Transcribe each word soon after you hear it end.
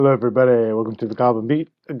Hello, everybody. Welcome to the Goblin Beat,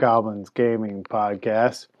 the Goblins Gaming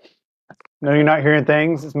Podcast. No, you're not hearing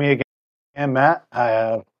things. It's me again, Matt.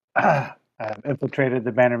 I have infiltrated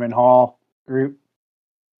the Bannerman Hall group.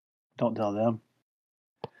 Don't tell them.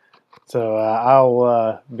 So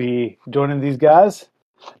I'll be joining these guys.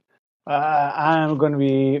 I'm going to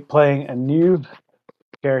be playing a new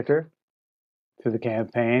character through the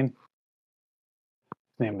campaign.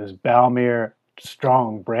 His name is Balmir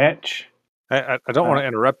Strongbranch. I don't want to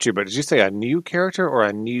interrupt you, but did you say a new character or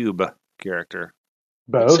a noob character?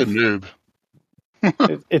 Both. It's a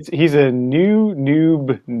noob. He's a new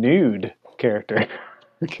noob nude character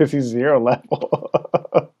because he's 0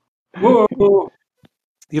 level. Whoa!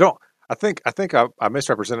 You don't. I think I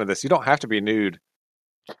misrepresented this. You don't have to be nude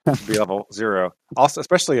to be level 0. Also,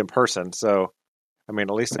 especially in person. So, I mean,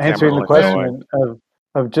 at least the Answering the camera only question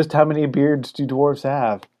of just how many beards do dwarves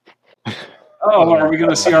have? Oh, are we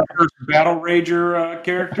going to see our first Battle Rager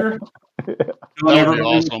character? That would be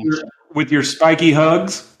awesome. With your spiky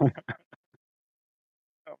hugs?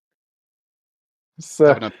 So,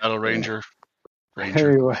 Having a Battle Ranger.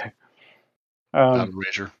 anyway, Battle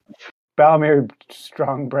Ranger. Balmir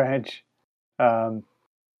Strongbranch.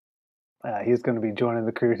 He's going to be joining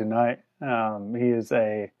the crew tonight. He is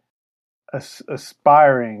a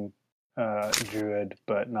aspiring druid,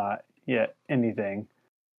 but not yet anything.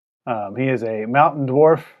 He is a mountain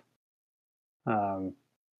dwarf.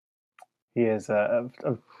 He is a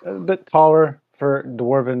bit taller for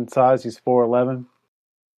dwarven size. He's 4'11".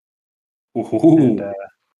 And,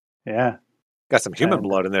 yeah. got some human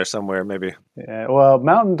blood in there somewhere, maybe. Yeah. Well,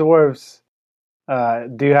 mountain dwarves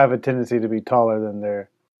do have a tendency to be taller than their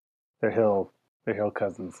hill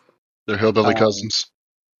cousins. They're hillbilly cousins.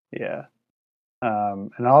 Yeah.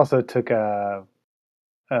 And I also took I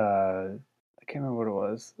can't remember what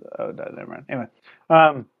it was. Oh, no, never mind. Anyway,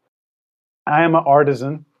 I am an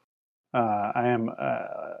artisan. I am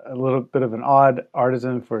a little bit of an odd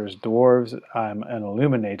artisan for his dwarves. I'm an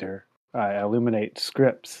illuminator. I illuminate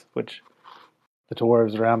scripts, which the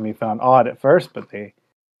dwarves around me found odd at first, but they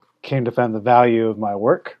came to find the value of my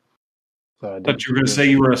work. So I thought you were going to say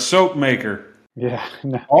you were a soap maker. Yeah.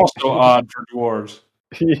 No. Also odd for dwarves.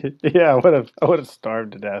 Yeah, I would have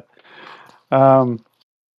starved to death.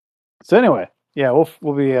 So anyway, yeah,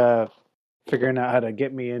 we'll be figuring out how to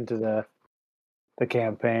get me into the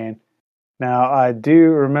campaign. Now, I do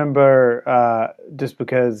remember, just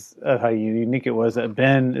because of how unique it was, that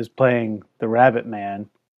Ben is playing the Rabbit Man.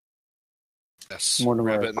 Yes,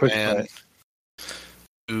 Mortimer Rabbit Quick Man, Play.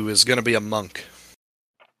 who is going to be a monk,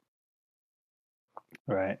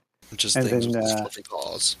 Right. which is And things then, with his fluffy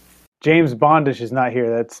claws. James Bondish is not here.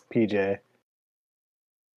 That's PJ.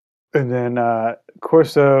 And then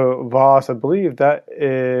Corso Voss, I believe that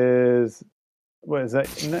is... What is that?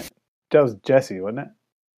 That was Jesse, wasn't it?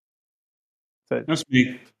 That's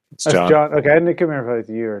me. It's That's John. John. Okay, I didn't come here if it was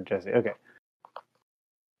you or Jesse. Okay.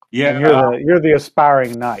 Yeah, And you're the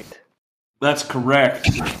aspiring knight. that's correct.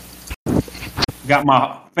 Got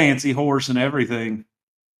my fancy horse and everything.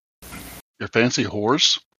 Your fancy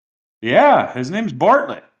horse? Yeah, his name's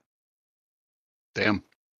Bartlett. Damn.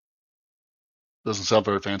 Doesn't sound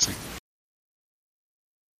very fancy.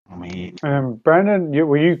 I mean, Brandon,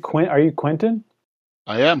 are you Quentin?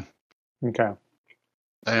 I am. Okay.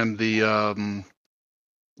 I am the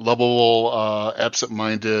lovable,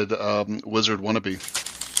 absent-minded wizard wannabe.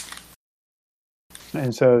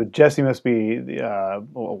 And so Jesse must be the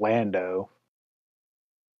Lando.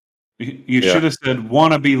 you should have said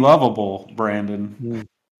 "wanna be lovable," Brandon.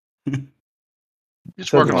 He's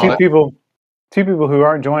So working the on it. two people who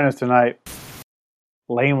aren't joining us tonight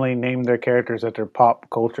lamely named their characters after pop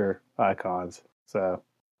culture icons. So,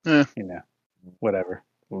 whatever.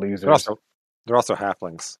 Losers. They're also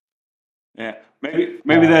halflings. Yeah,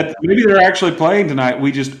 maybe they're actually playing tonight.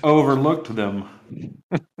 We just overlooked them.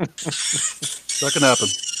 That can happen.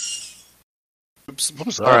 Oops. What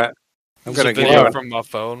was that? All right. I'm It's going a to give video you from my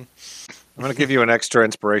phone. an extra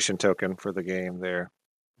inspiration token for the game there.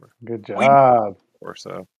 Good job. Or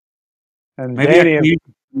so. And Maybe Danny, I need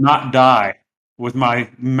to not die with my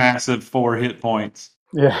massive 4 hit points.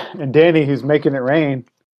 yeah, and Danny, who's making it rain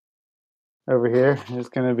over here, is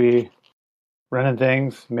going to be running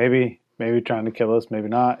things. Maybe trying to kill us. Maybe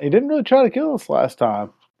not. He didn't really try to kill us last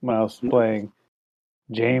time when I was playing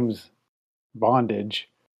James Bondage.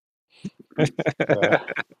 I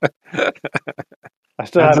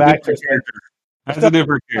still have access. That's a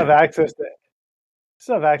different Have character.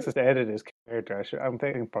 still have access to edit his character. I'm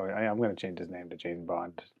thinking probably I'm going to change his name to James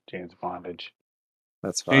Bondage.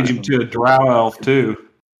 That's fine. Change him to a drow elf too.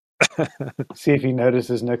 See if he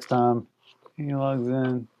notices next time he logs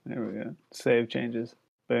in. There we go. Save changes.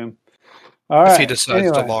 Boom. All right. If he decides to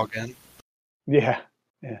Anyway. log in. Yeah.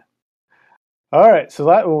 All right. So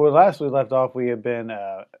last we left off, we had been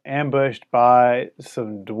ambushed by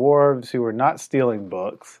some dwarves who were not stealing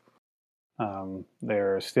books. They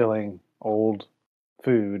were stealing old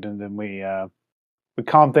food, and then we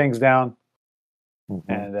calmed things down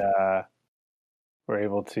and were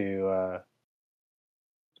able to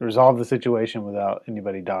resolve the situation without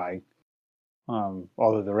anybody dying.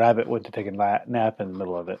 Although the rabbit went to take a nap in the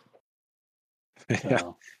middle of it.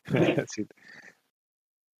 So.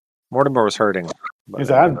 Mortimer was hurting. He's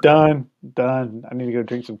like, I'm done. I need to go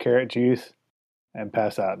drink some carrot juice and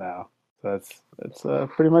pass out now. So that's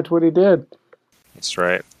pretty much what he did. That's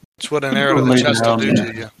right. It's what an arrow to the chest will do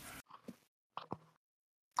to you.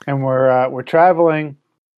 And we're traveling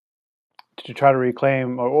to try to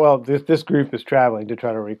reclaim. Well, this group is traveling to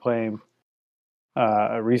try to reclaim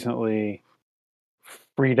a recently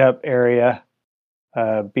freed up area,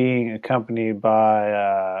 being accompanied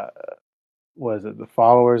by. Was it the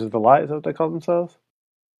followers of the light? Is that what they call themselves?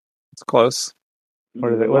 It's close.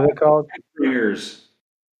 What are they called? Bringers.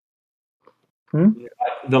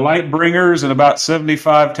 The light bringers and about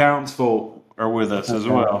 75 townsfolk are with us as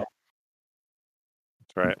well.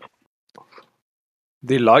 That's right.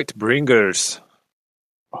 The light bringers.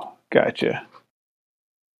 Gotcha.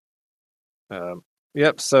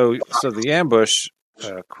 Yep. So the ambush,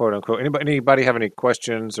 quote unquote. Anybody have any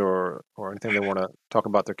questions or anything they want to talk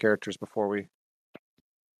about their characters before we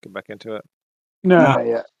get back into it? No, not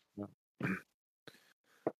yet.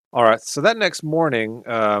 All right. So that next morning,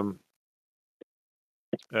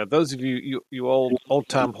 those of you old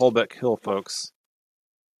time Holbeck Hill folks,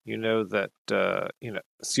 you know that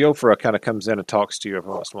Siofra kind of comes in and talks to you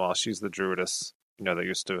every once in a while. She's the druidess, that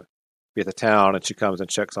used to be at the town, and she comes and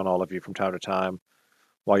checks on all of you from time to time.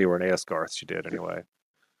 While you were in Aesgarth, she did anyway.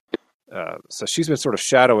 So she's been sort of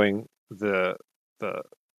shadowing the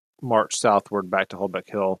march southward back to Holbeck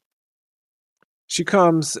Hill. She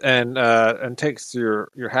comes and takes your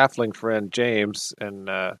halfling friend James and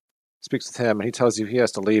speaks with him, and he tells you he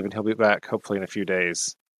has to leave and he'll be back hopefully in a few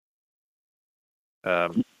days.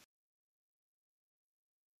 And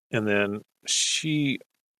then she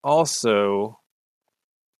also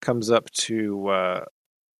comes up to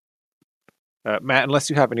Matt. Unless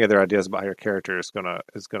you have any other ideas about how your character is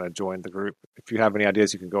gonna join the group, if you have any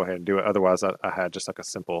ideas, you can go ahead and do it. Otherwise, I had just like a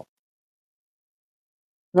simple.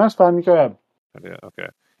 No, that's fine. You go ahead. Idea. Okay,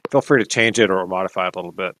 feel free to change it or modify it a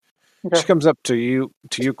little bit. Okay. She comes up to you,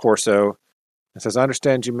 Corso, and says, "I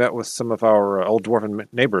understand you met with some of our old dwarven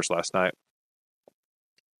neighbors last night."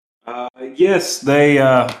 Yes, they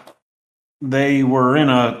were in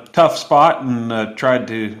a tough spot and tried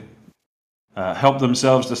to help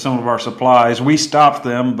themselves to some of our supplies. We stopped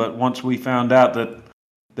them, but once we found out that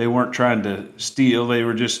they weren't trying to steal, they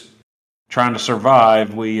were just trying to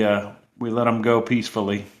survive, we let them go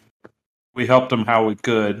peacefully. We helped them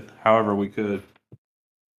however we could.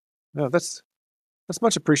 No, that's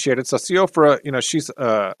much appreciated. So Siofra, she's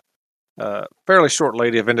a fairly short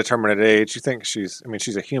lady of indeterminate age. You think she's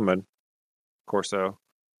a human, Corso,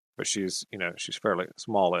 but she's fairly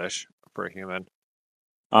smallish for a human.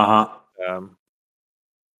 But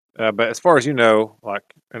But as far as you know,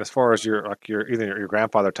 and as far as your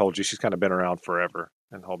grandfather told you, she's kind of been around forever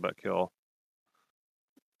in Holbeck Hill.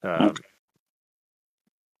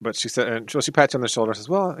 But she said, and she pats you on the shoulder and says,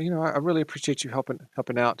 "Well, I really appreciate you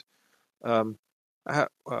helping out. One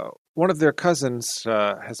of their cousins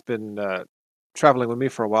has been traveling with me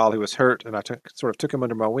for a while. He was hurt, and I took him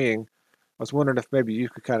under my wing. I was wondering if maybe you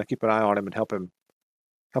could kind of keep an eye on him and help him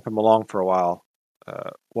along for a while,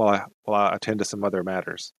 while I attend to some other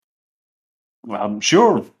matters." Well,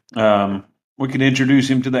 sure. We could introduce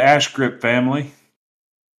him to the Ashgrip family.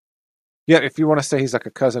 Yeah, if you want to say he's like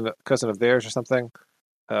a cousin of theirs or something.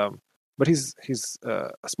 But he's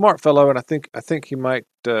a smart fellow, and I think he might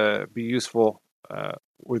be useful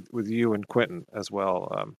with you and Quentin as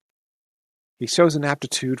well. He shows an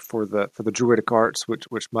aptitude for the druidic arts,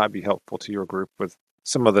 which might be helpful to your group with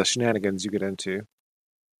some of the shenanigans you get into.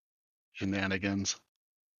 Shenanigans.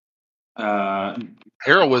 Heroism,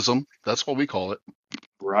 Heroism. That's what we call it.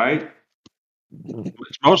 right?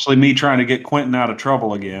 It's mostly me trying to get Quentin out of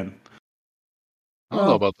trouble again. I don't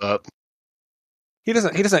know about that. He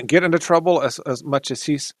doesn't get into trouble as much as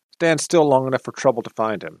he stands still long enough for trouble to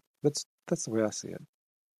find him. That's the way I see it.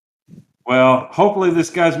 Well, hopefully this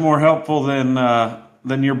guy's more helpful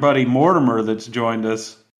than your buddy Mortimer that's joined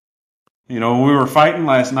us. When we were fighting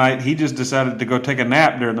last night, he just decided to go take a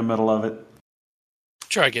nap during the middle of it.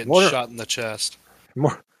 Try getting shot in the chest.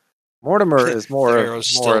 Mortimer is more the arrow's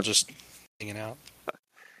still just hanging out.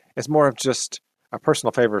 It's more of just a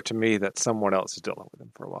personal favor to me that someone else is dealing with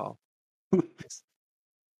him for a while.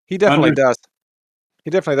 He definitely does. He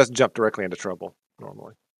definitely doesn't jump directly into trouble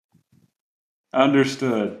normally.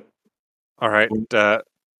 Understood. All right.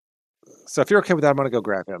 So if you're okay with that, I'm going to go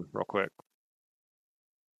grab him real quick.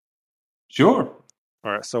 Sure.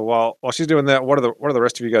 All right. So while she's doing that, what are the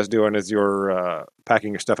rest of you guys doing as you're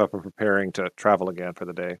packing your stuff up and preparing to travel again for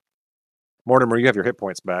the day? Mortimer, you have your hit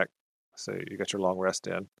points back, so you got your long rest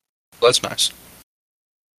in. That's nice.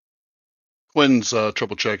 Quinn's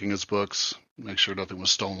triple checking his books, make sure nothing was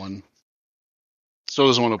stolen. Still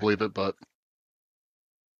doesn't want to believe it, but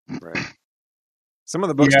right. Some of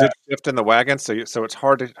the books did shift in the wagon, so it's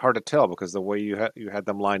hard to tell because the way you had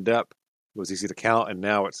them lined up was easy to count, and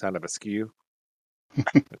now it's kind of askew.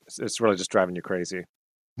 It's really just driving you crazy.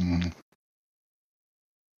 Mm-hmm.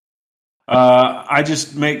 I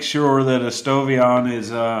just make sure that Estovion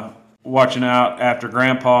is watching out after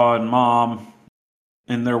Grandpa and Mom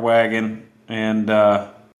in their wagon, and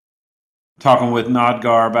talking with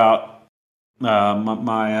Nodgar about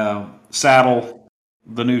my saddle,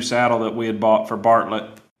 the new saddle that we had bought for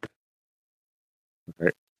Bartlett.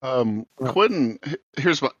 Right. Quinn,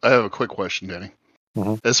 I have a quick question, Danny.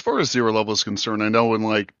 Mm-hmm. As far as zero level is concerned, I know in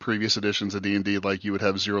like previous editions of D&D, like you would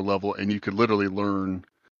have zero level and you could literally learn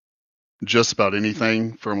just about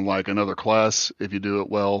anything from like another class if you do it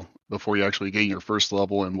well before you actually gain your first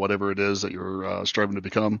level and whatever it is that you're striving to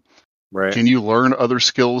become. Right. Can you learn other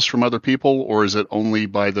skills from other people, or is it only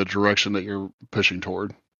by the direction that you're pushing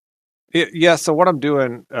toward? Yeah. So what I'm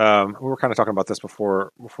doing, we were kind of talking about this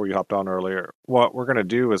before you hopped on earlier. What we're going to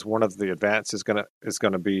do is one of the advances is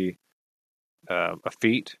going to be a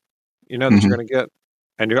feat, that you're going to get,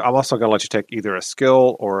 and I'm also going to let you take either a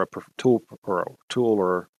skill or a tool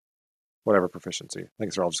or whatever proficiency. I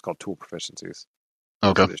think they're all just called tool proficiencies.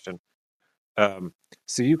 Okay.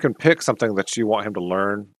 So you can pick something that you want him to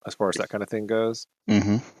learn as far as that kind of thing goes,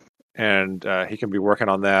 and he can be working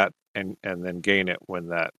on that and then gain it when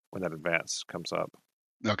that advance comes up.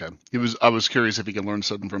 Okay. I was curious if he can learn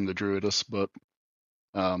something from the Druidess, but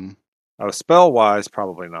spell wise,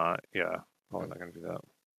 probably not. Yeah, probably not going to do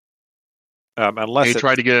that. Unless he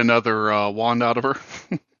tried to get another wand out of her.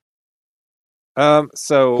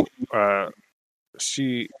 So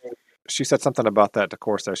she said something about that to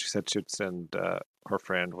Corso. She said she'd send her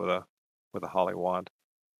friend with a holly wand.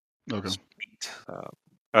 Okay.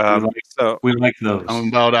 We like those. I'm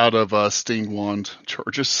about out of Sting wand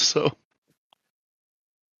charges, so.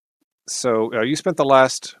 So you spent the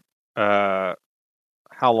last how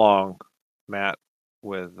long, Matt,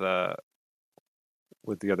 with the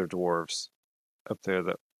other dwarves up there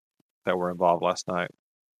that were involved last night?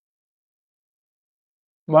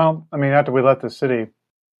 Well, I mean, after we left the city,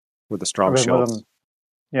 with the strong shields.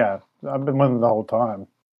 Yeah, I've been with them the whole time.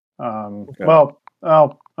 Okay.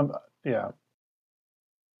 Yeah.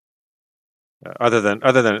 Other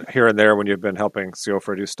than here and there when you've been helping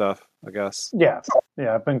Siofra do stuff, I guess. Yeah.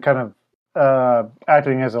 I've been kind of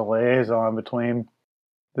acting as a liaison between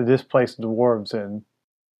the displaced dwarves and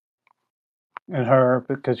her,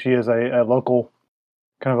 because she is a local,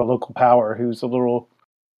 kind of a local power who's a little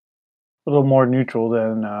more neutral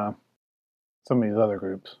than some of these other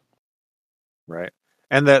groups. Right.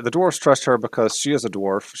 And the dwarves trust her because she is a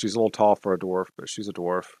dwarf. She's a little tall for a dwarf, but she's a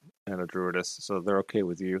dwarf and a druidess, so they're okay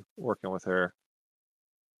with you working with her.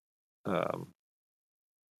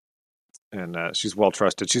 And she's well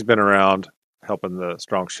trusted. She's been around helping the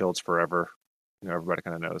strong shields forever. Everybody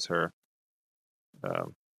kind of knows her. I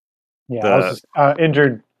was just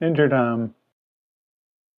injured on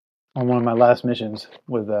one of my last missions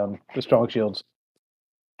with the strong shields,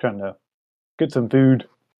 trying to get some food.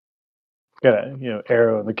 Got a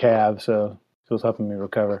arrow in the calf, so she was helping me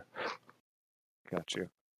recover. Got you.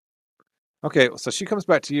 Okay, so she comes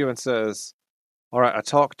back to you and says, "All right, I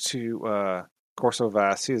talked to Corso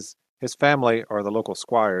Vass. His family are the local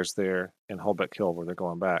squires there in Holbeck Hill, where they're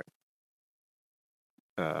going back.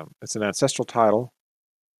 It's an ancestral title,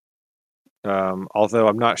 although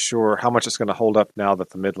I'm not sure how much it's going to hold up now that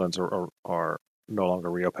the Midlands are no longer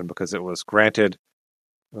reopened, because it was granted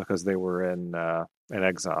because they were in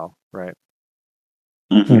exile, right?"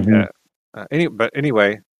 Mm-hmm. But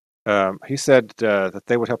anyway, he said that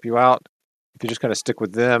they would help you out if you just kind of stick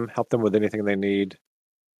with them, help them with anything they need,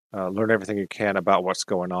 learn everything you can about what's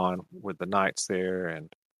going on with the knights there,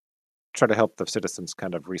 and try to help the citizens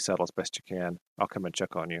kind of resettle as best you can. I'll come and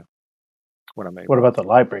check on you when I'm able. What about the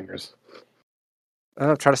Lightbringers?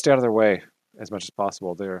 Try to stay out of their way as much as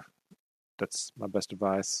possible. That's my best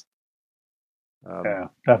advice. Yeah,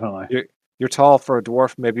 definitely. You're tall for a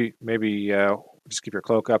dwarf. Maybe just keep your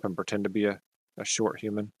cloak up and pretend to be a short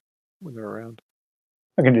human when they're around.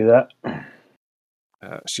 I can do that.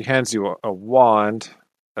 She hands you a wand,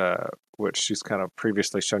 which she's kind of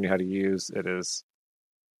previously shown you how to use. It is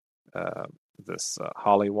this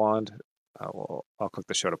holly wand. I'll click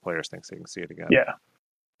the show to players thing so you can see it again. Yeah.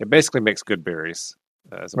 It basically makes good berries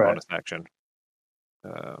as a Right. bonus action.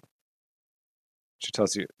 She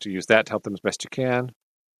tells you to use that to help them as best you can.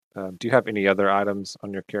 Do you have any other items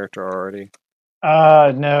on your character already?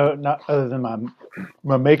 No, not other than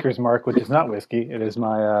my maker's mark, which is not whiskey. It is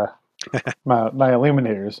my my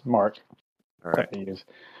illuminator's mark All right. that I use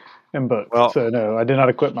in books. Well- So no, I did not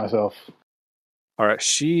equip myself. All right.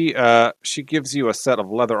 She gives you a set of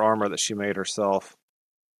leather armor that she made herself,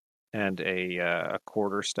 and a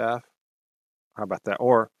quarterstaff. How about that?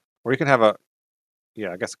 Or you can have I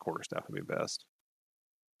guess a quarterstaff would be best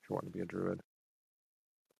if you want to be a druid,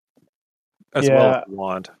 as well as a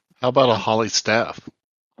wand. How about a holly staff?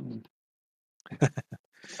 I think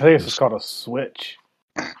it's just called a switch.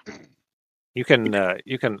 You can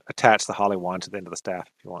attach the holly wand to the end of the staff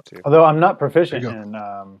if you want to. Although I'm not proficient There you in,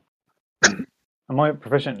 I'm only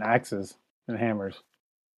proficient in axes and hammers.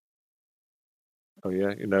 Oh yeah,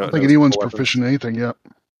 I don't think anyone's proficient in anything yet.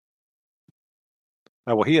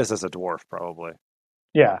 Oh well, he is as a dwarf probably.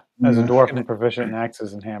 Yeah, as a Yeah. dwarf, I'm proficient in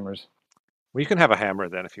axes and hammers. Well, you can have a hammer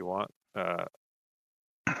then if you want.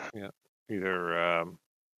 Either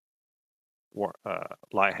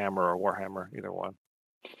light hammer or war hammer, either one.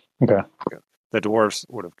 Okay, The dwarves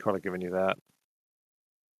would have probably given you that.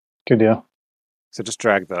 good deal. So just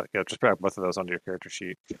drag both of those onto your character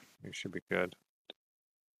sheet. You should be good.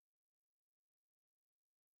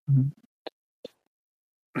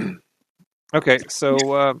 Okay, so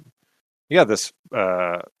this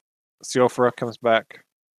Siofra comes back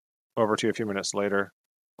over to you a few minutes later,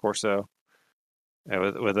 Corso,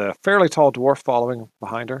 with a fairly tall dwarf following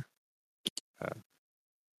behind her.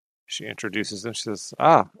 She introduces them. She says,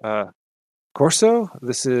 Corso,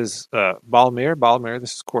 this is Balmir. Balmir,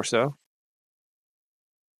 this is Corso.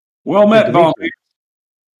 Well met, Balmir.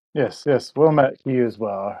 Yes, well met to you as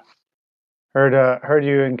well. Heard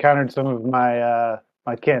you encountered some of my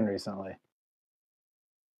kin recently.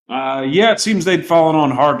 Yeah, it seems they'd fallen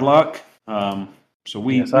on hard luck. So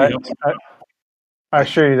we Yes, helped. I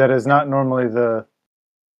assure you that is not normally the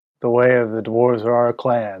way of the dwarves or our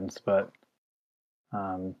clans, but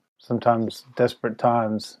sometimes desperate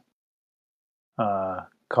times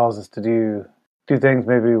cause us to do things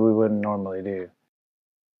maybe we wouldn't normally do.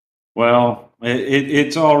 Well,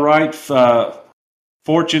 it's all right.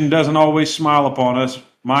 Fortune doesn't always smile upon us.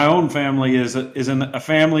 My own family is a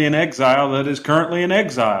family in exile that is currently in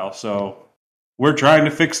exile, so we're trying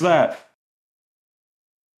to fix that.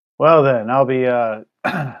 Well then, I'll be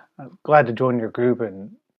glad to join your group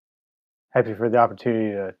and happy for the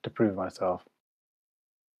opportunity to prove myself.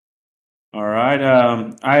 All right.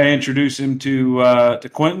 I introduce him to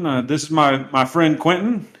Quentin. This is my friend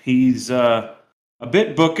Quentin. He's a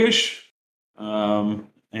bit bookish, and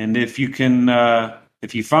if you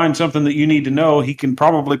find something that you need to know, he can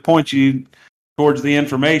probably point you towards the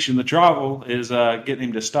information. The trouble is getting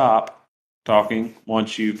him to stop talking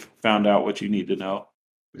once you've found out what you need to know.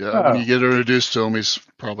 Yeah, when you get introduced to him, he's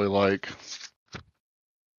probably like,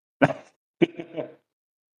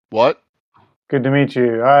 "What? Good to meet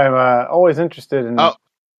you. I'm always interested in Oh,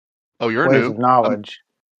 you're ways new. of knowledge.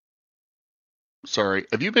 Sorry.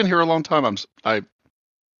 Have you been here a long time? I'm gonna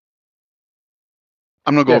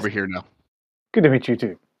go Yes. over here now. Good to meet you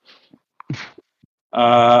too.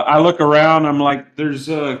 I look around. I'm like, there's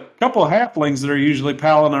a couple of halflings that are usually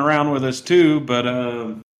palling around with us too, but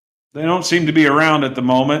they don't seem to be around at the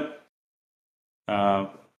moment.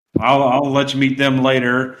 I'll let you meet them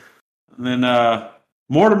later. And then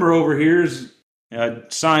Mortimer over here's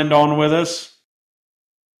signed on with us.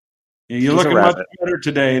 You're looking much better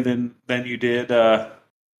today than you did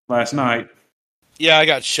last night. Yeah, I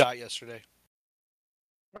got shot yesterday.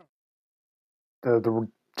 The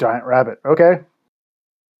giant rabbit. Okay.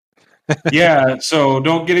 Yeah, so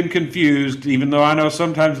don't get him confused, even though I know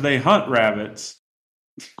sometimes they hunt rabbits.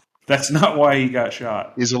 That's not why he got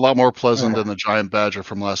shot. He's a lot more pleasant than the giant badger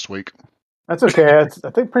from last week. That's okay.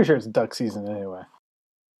 Pretty sure it's duck season anyway.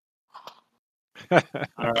 All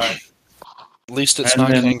right. At least it's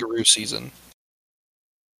not kangaroo season.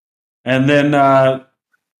 And then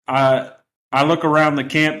I look around the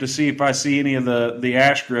camp to see if I see any of the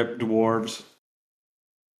Ashgrip dwarves.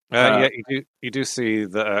 Yeah, you do see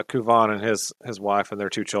the Kuvan and his wife and their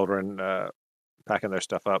two children packing their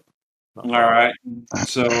stuff up. All right.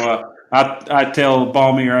 So I tell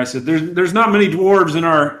Balmir, I said, "There's not many dwarves in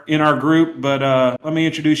our group, but let me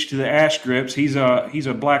introduce you to the Ashgrips. He's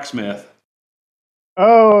a blacksmith."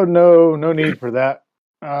 Oh no need for that.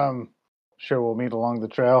 Sure, we'll meet along the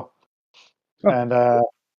trail. And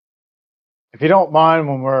if you don't mind,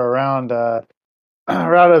 when we're around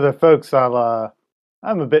around other folks, I'm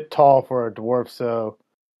a bit tall for a dwarf, so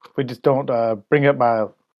if we just don't bring up my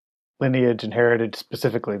lineage and heritage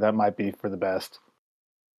specifically, that might be for the best.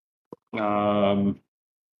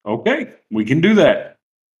 Okay, we can do that.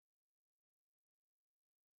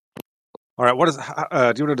 All right. What is? Do you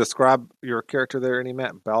want to describe your character there, any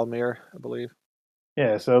Matt Balmir, I believe?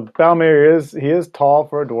 Yeah, so Balmir is tall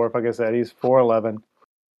for a dwarf. Like I said, he's 4'11".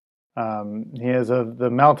 He is of the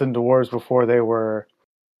mountain dwarves before they were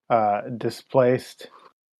displaced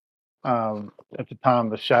at the time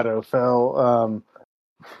the shadow fell.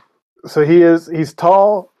 So he's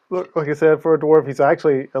tall, like I said, for a dwarf. He's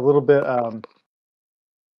actually a little bit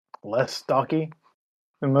less stocky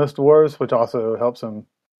than most dwarves, which also helps him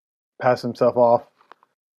pass himself off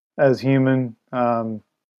as human.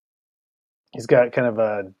 He's got kind of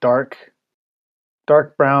a dark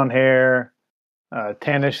brown hair,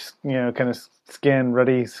 tannish, kind of skin,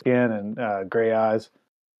 ruddy skin, and gray eyes.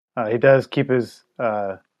 He does keeps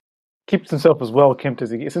himself as well kempt as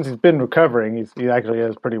since he's been recovering. He actually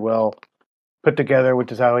is pretty well put together,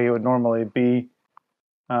 which is how he would normally be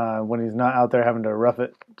when he's not out there having to rough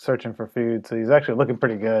it searching for food. So he's actually looking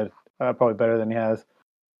pretty good, probably better than he has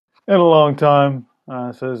in a long time.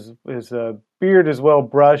 So his beard is well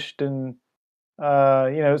brushed, and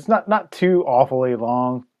it's not too awfully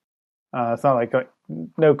long. It's not like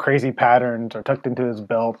no crazy patterns or tucked into his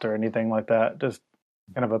belt or anything like that. Just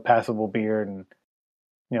kind of a passable beard and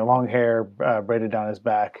long hair braided down his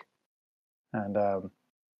back, and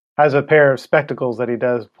has a pair of spectacles that he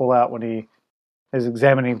does pull out when he is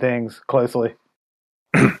examining things closely.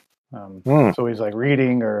 So he's like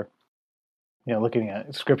reading or looking at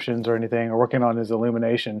inscriptions or anything, or working on his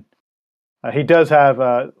illumination. He does have,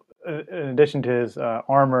 in addition to his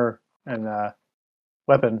armor and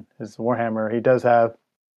weapon, his warhammer, he does have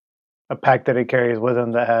a pack that he carries with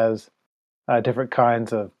him that has different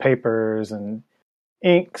kinds of papers and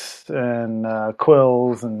inks and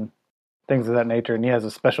quills and things of that nature. And he has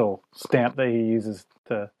a special stamp that he uses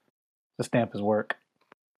to stamp his work.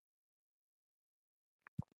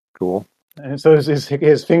 Cool. And so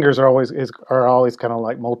his fingers are always kind of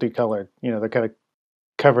like multicolored. They're kind of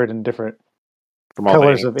covered in different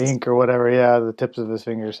colors of ink or whatever. Yeah, the tips of his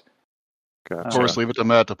fingers. Gotcha. Of course, leave it to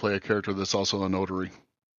Matt to play a character that's also a notary.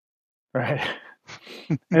 Right.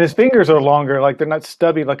 And his fingers are longer. Like they're not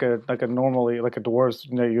stubby like a normally like a dwarf's.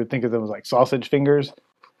 You would think of them as like sausage fingers.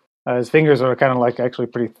 His fingers are kind of like actually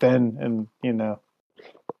pretty thin and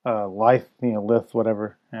lithe, lithe,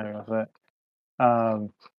 whatever. I don't know that.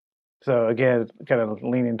 So again, kind of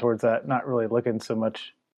leaning towards that, not really looking so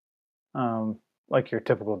much like your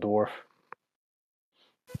typical dwarf.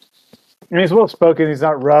 I mean, he's well spoken. He's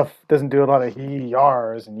not rough. Doesn't do a lot of he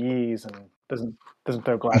yars and yees, and doesn't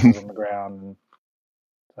throw glasses on the ground. And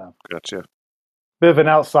so, gotcha. Bit of an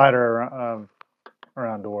outsider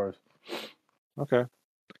around dwarves. Okay.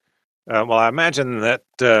 Well, I imagine that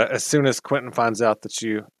as soon as Quentin finds out that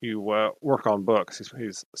you work on books,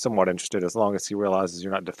 he's somewhat interested. As long as he realizes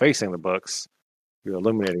you're not defacing the books, you're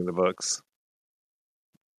illuminating the books.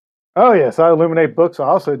 Oh yes, I illuminate books. I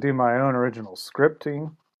also do my own original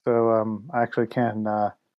scripting, so I actually can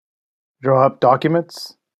draw up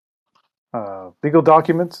documents, legal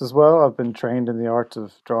documents as well. I've been trained in the art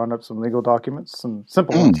of drawing up some legal documents, some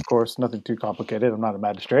simple ones, of course, nothing too complicated. I'm not a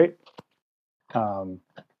magistrate, but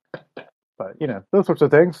those sorts of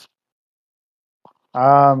things.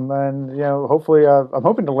 And hopefully, I'm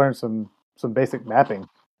hoping to learn some basic mapping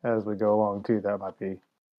as we go along too. That might be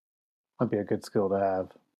a good skill to have,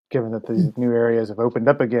 given that these new areas have opened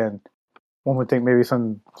up again. One would think maybe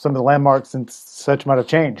some of the landmarks and such might have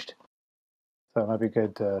changed, so it might be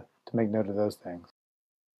good to make note of those things.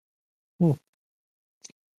 But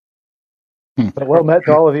well met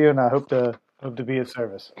to all of you, and I hope to be of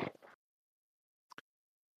service.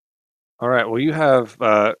 All right. Well, you have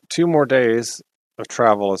 2 more days of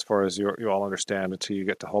travel, as far as you all understand, until you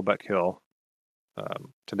get to Holbeck Hill.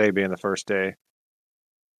 Today being the first day,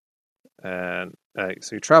 and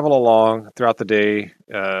so you travel along throughout the day.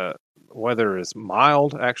 Weather is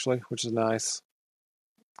mild, actually, which is nice.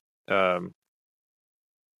 And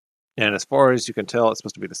as far as you can tell, it's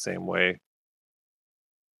supposed to be the same way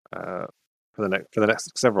for the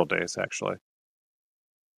next several days, actually.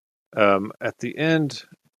 At the end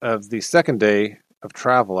of the second day of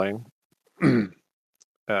traveling, second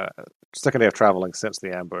day of traveling since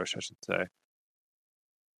the ambush, I should say,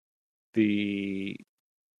 the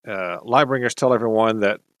Lightbringers tell everyone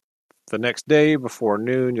that the next day before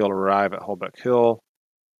noon you'll arrive at Holbeck Hill.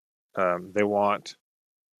 They want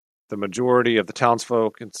the majority of the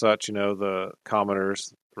townsfolk and such, the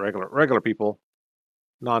commoners, regular people,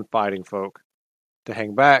 non-fighting folk, to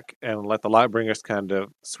hang back and let the Lightbringers kind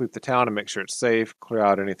of sweep the town and make sure it's safe, clear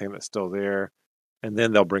out anything that's still there, and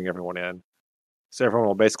then they'll bring everyone in. So everyone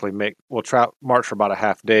will basically march for about a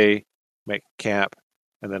half day, make camp,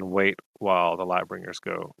 and then wait while the Lightbringers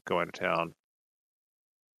go into town.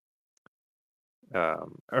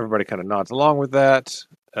 Everybody kind of nods along with that.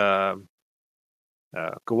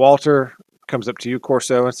 Gawalter comes up to you,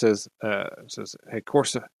 Corso, and says, "Hey,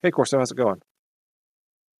 Corso, how's it going?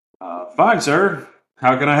 Fine, sir.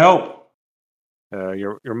 How can I help?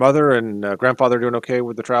 Your mother and grandfather doing okay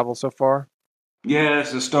with the travel so far?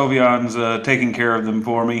 Yes, Estovion's taking care of them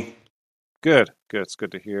for me. Good. It's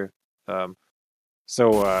good to hear.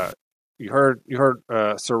 So you heard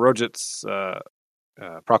Sir Rojit's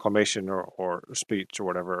proclamation or speech or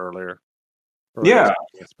whatever earlier. Yeah.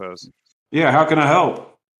 I suppose. Yeah, how can I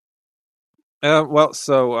help? Well,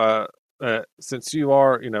 so since you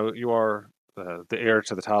are the heir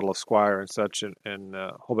to the title of Squire and such in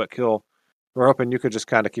Holbeck Hill, we're hoping you could just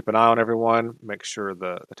kind of keep an eye on everyone, make sure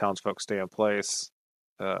the townsfolk stay in place,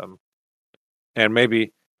 and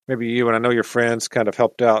maybe you, and I know your friends kind of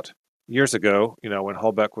helped out years ago, when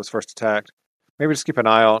Holbeck was first attacked. Maybe just keep an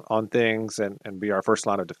eye on things and be our first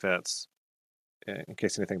line of defense in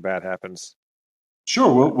case anything bad happens.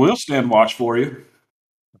 Sure, we'll stand watch for you.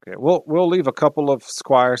 Okay, we'll leave a couple of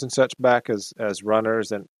squires and such back as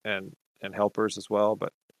runners and helpers as well,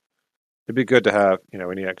 but it'd be good to have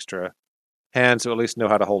any extra hands who at least know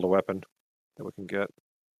how to hold a weapon that we can get.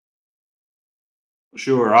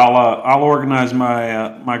 Sure, I'll organize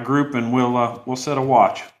my group and we'll set a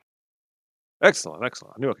watch. Excellent. I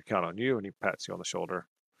knew I could count on you. And he pats you on the shoulder,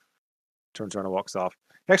 turns around and walks off.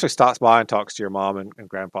 He actually stops by and talks to your mom and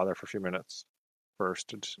grandfather for a few minutes first,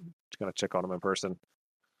 to kind of check on them in person,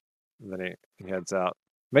 and then he heads out.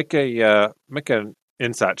 Make an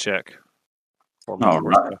insight check for me. All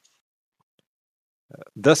right.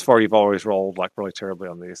 Thus far, you've always rolled like really terribly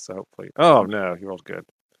on these, so hopefully. Oh no, you rolled good.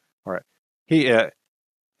 All right. You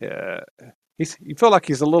feel like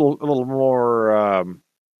he's a little more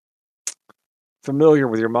familiar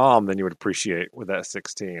with your mom than you would appreciate with that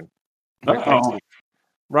 16.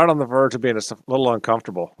 Right on the verge of being a little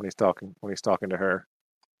uncomfortable when he's talking to her.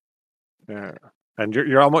 Yeah. And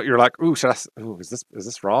you're like, ooh, is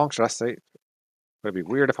this wrong? Should I say? Would it be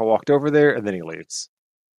weird if I walked over there? And then he leaves.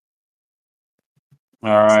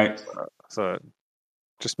 All right. So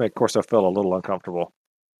just make Corso feel a little uncomfortable.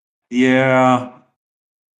 Yeah.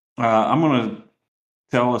 I'm going to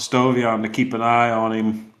tell Estovion to keep an eye on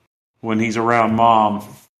him when he's around Mom.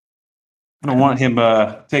 I don't want him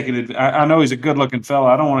taking it. I know he's a good-looking fella.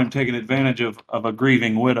 I don't want him taking advantage of a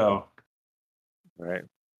grieving widow. Right.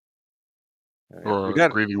 Or a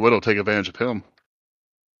grieving widow take advantage of him.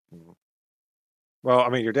 Well, I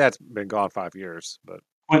mean, your dad's been gone 5 years, but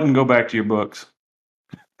Quentin, go back to your books.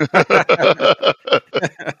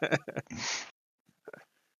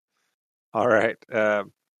 All right. A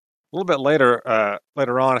little bit later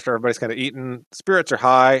on, after everybody's kind of eaten, spirits are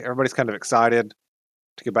high. Everybody's kind of excited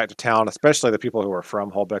to get back to town, especially the people who are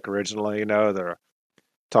from Holbeck originally. They're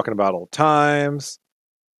talking about old times,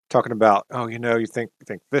 talking about, you think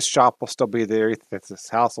this shop will still be there, you think this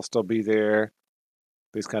house will still be there,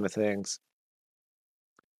 these kind of things.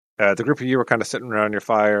 The group of you were kind of sitting around your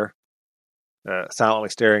fire, silently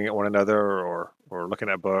staring at one another, or looking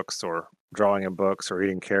at books, or drawing in books, or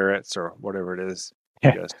eating carrots, or whatever it is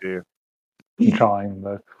you guys do. Drawing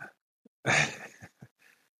books.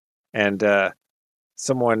 And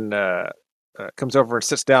someone comes over and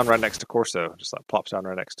sits down right next to Corso, just like plops down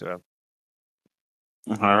right next to him.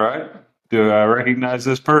 All right. Do I recognize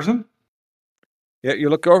this person? Yeah, you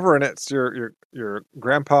look over and it's your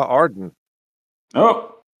Grandpa Arden.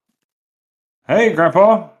 Oh. Hey,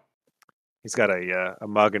 Grandpa. He's got a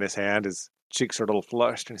mug in his hand. His cheeks are a little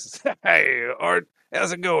flushed, and he says, "Hey, Art,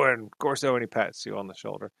 how's it going, Corso?" And he pats you on the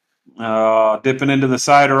shoulder. Dipping into the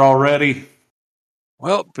cider already.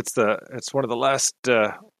 Well, it's one of the last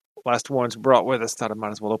ones brought with us. Thought I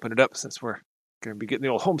might as well open it up since we're going to be getting the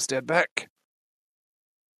old homestead back.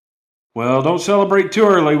 Well, don't celebrate too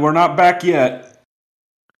early. We're not back yet.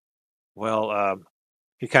 Well,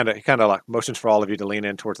 he kind of like motions for all of you to lean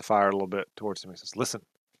in towards the fire a little bit towards him. He says, "Listen,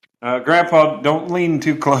 Grandpa, don't lean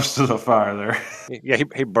too close to the fire there." Yeah,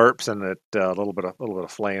 he burps, and a little bit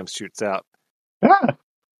of flame shoots out. Ah.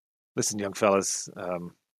 Listen, young fellas,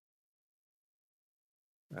 we're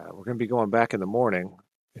going to be going back in the morning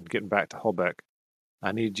and getting back to Holbeck.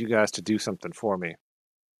 I need you guys to do something for me.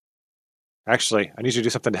 Actually, I need you to do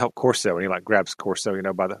something to help Corso. And he like grabs Corso,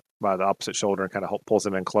 by the opposite shoulder and kind of pulls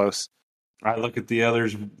him in close. I look at the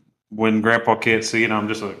others when Grandpa can't see, and I'm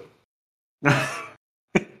just like,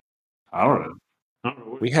 I don't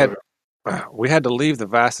know. We had to leave the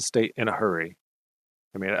vast estate in a hurry.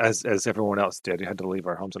 I mean, as everyone else did, you had to leave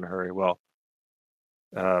our homes in a hurry. Well,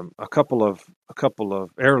 a couple of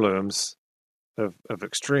heirlooms of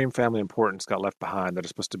extreme family importance got left behind that are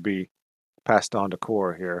supposed to be passed on to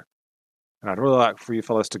Cor here, and I'd really like for you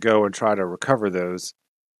fellas to go and try to recover those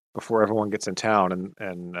before everyone gets in town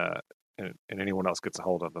and anyone else gets a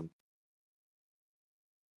hold of them.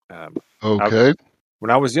 Okay.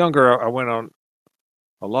 When I was younger, I went on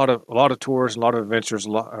a lot of tours, a lot of adventures,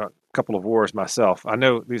 a couple of wars myself. I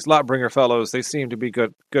know these Lightbringer fellows; they seem to be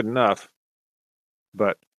good enough,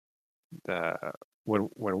 but when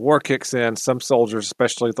war kicks in, some soldiers,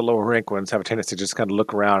 especially the lower rank ones, have a tendency to just kind of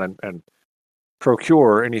look around and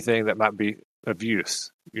procure anything that might be of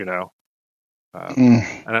use, And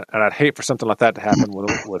I'd hate for something like that to happen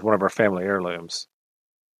with one of our family heirlooms.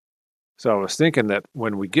 So I was thinking that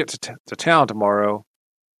when we get to town tomorrow,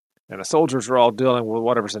 and the soldiers are all dealing with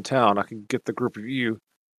whatever's in town, I can get the group of you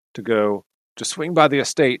to go just swing by the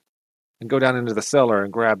estate and go down into the cellar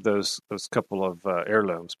and grab those couple of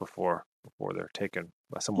heirlooms before they're taken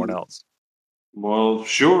by someone else. Well,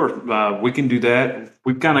 sure, we can do that.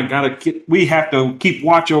 We've kind of got to we have to keep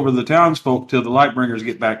watch over the townsfolk till the Lightbringers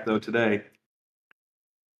get back, though, today.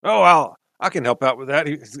 Oh, I can help out with that.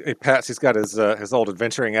 He's got his old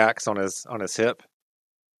adventuring axe on his hip.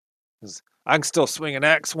 I can still swing an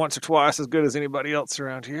axe once or twice as good as anybody else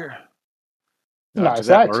around here. Nice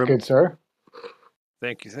axe, good sir.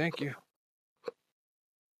 Thank you.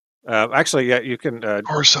 Actually, yeah, you can.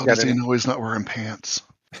 Corso does he know he's not wearing pants?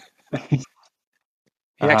 He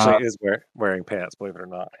actually is wearing pants, believe it or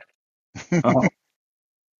not.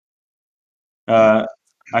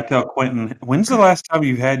 I tell Quentin, when's the last time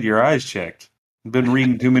you had your eyes checked? I've been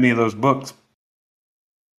reading too many of those books.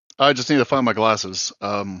 I just need to find my glasses.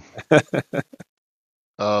 Maybe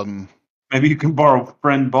you can borrow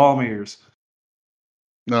friend Balmir's.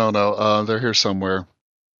 No, they're here somewhere.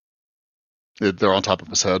 They're on top of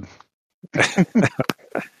his head.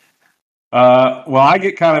 Well, I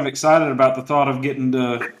get kind of excited about the thought of getting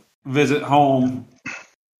to visit home,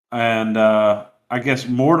 and I guess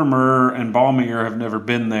Mortimer and Balmir have never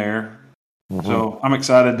been there, so I'm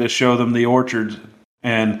excited to show them the orchards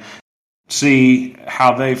and see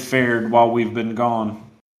how they've fared while we've been gone.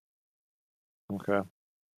 Okay.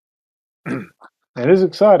 It is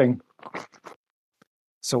exciting.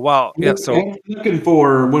 So I'm looking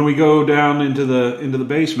for when we go down into the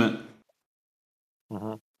basement.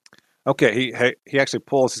 Mm-hmm. Okay, he actually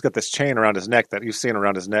pulls. He's got this chain around his neck that you've seen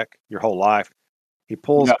around his neck your whole life. He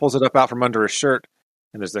pulls it up out from under his shirt,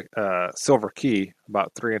 and there's a silver key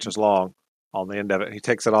about 3 inches long on the end of it. He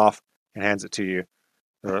takes it off and hands it to you.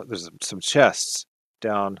 There's some chests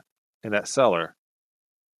down in that cellar.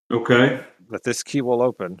 Okay. That this key will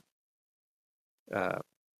open.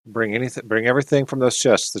 Bring everything from those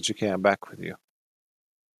chests that you can back with you.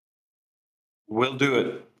 We'll do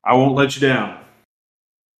it. I won't let you down.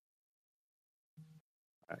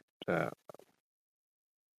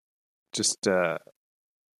 Just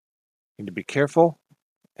need to be careful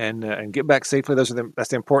and get back safely. That's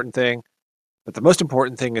the important thing. But the most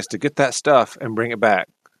important thing is to get that stuff and bring it back.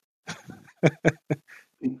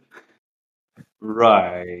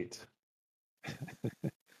 Right.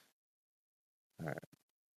 All right.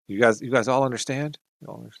 You guys all understand? You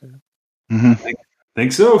all understand? Mm-hmm.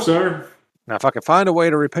 Think so, sir. Now, if I can find a way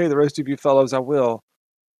to repay the rest of you fellows, I will.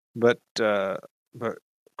 But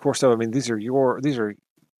Corso, I mean, these are your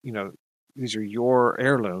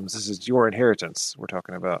heirlooms. This is your inheritance we're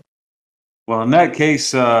talking about. Well, in that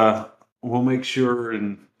case, we'll make sure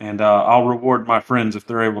and I'll reward my friends if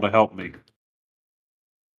they're able to help me.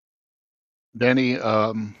 Danny,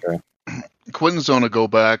 Quentin's going to go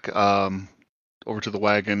back over to the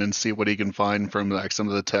wagon and see what he can find from some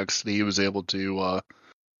of the texts that he was able to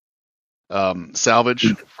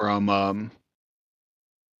salvage from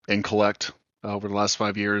and collect over the last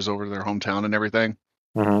 5 years over their hometown and everything,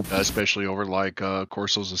 especially over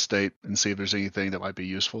Corso's estate, and see if there's anything that might be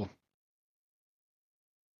useful.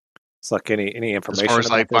 It's like any information. As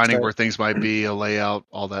far as finding where things might be, a layout,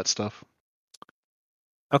 all that stuff.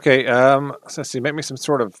 Okay, so see, make me some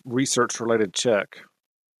sort of research-related check.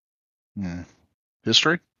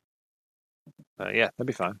 History? Yeah, that'd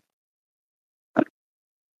be fine.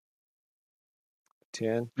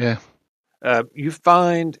 10. Yeah. You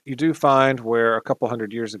do find where a couple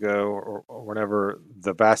hundred years ago, or whenever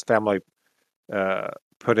the Vast family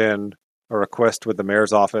put in a request with the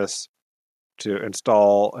mayor's office to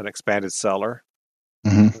install an expanded cellar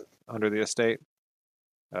Mhm. under the estate.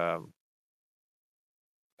 Um,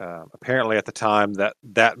 apparently, at the time,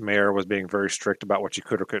 that mayor was being very strict about what you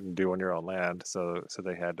could or couldn't do on your own land, so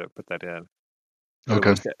they had to put that in.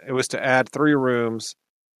 Okay. It was to add 3 rooms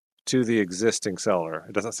to the existing cellar.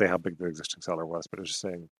 It doesn't say how big the existing cellar was, but it was just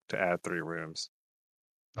saying to add 3 rooms.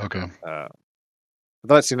 Okay. That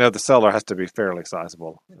lets you know the cellar has to be fairly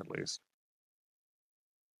sizable, at least.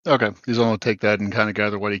 Okay. He's going to take that and kind of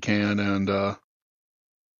gather what he can and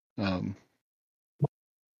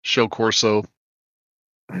show Corso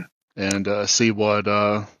and see what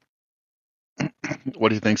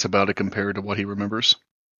he thinks about it compared to what he remembers.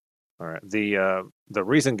 All right. The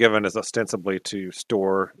reason given is ostensibly to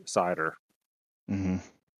store cider. Mm-hmm.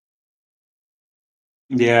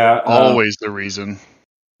 Yeah. Always the reason.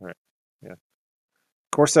 Right. Yeah.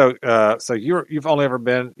 Corso, so you've only ever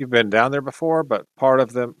been down there before, but part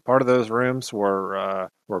of those rooms were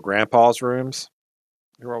Grandpa's rooms.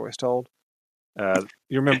 You were always told.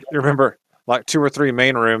 You remember like 2 or 3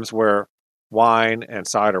 main rooms where wine and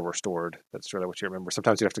cider were stored. That's really what you remember.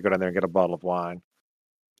 Sometimes you have to go down there and get a bottle of wine.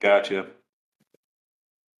 Gotcha.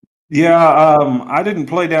 Yeah, I didn't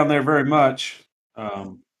play down there very much.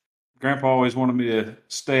 Grandpa always wanted me to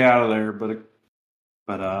stay out of there, but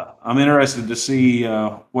I'm interested to see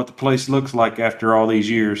what the place looks like after all these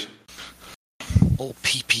years. Old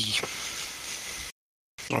PP.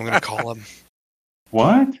 That's what I'm going to call him.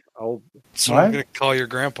 What? Oh, That's what I'm going to call your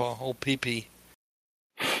grandpa. Old PP.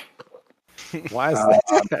 why is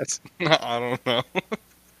that? I don't know.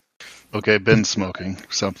 Okay, Ben's smoking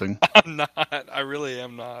something. I'm not. I really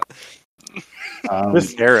am not.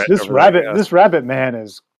 This Garrett this over rabbit there, this rabbit man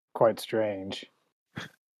is quite strange.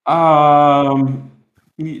 y-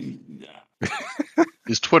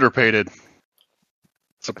 He's Twitter pated.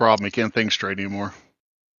 It's a problem. He can't think straight anymore.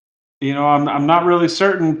 I'm not really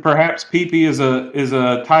certain. Perhaps PP is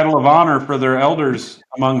a title of honor for their elders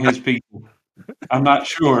among his people. I'm not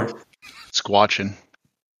sure. Squatching.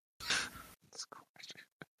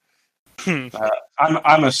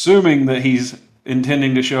 I'm assuming that he's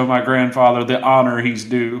intending to show my grandfather the honor he's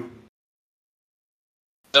due.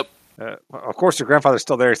 of course, your grandfather's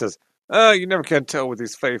still there. He says, "Oh, you never can tell with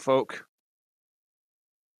these fey folk."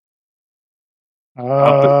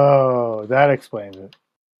 Oh, that explains it.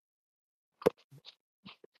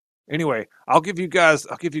 Anyway, I'll give you guys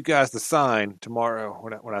the sign tomorrow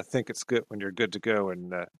when I think it's good, when you're good to go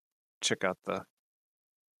and check out the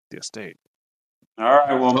estate. All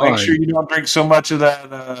right. Well, make sure you don't drink so much of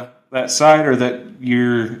that cider that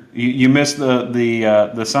you miss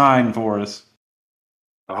the sign for us.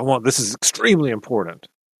 This is extremely important.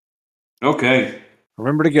 Okay.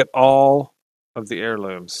 Remember to get all of the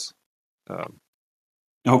heirlooms.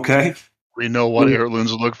 Okay. We know what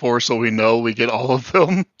heirlooms to look for, so we know we get all of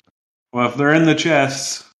them. Well, if they're in the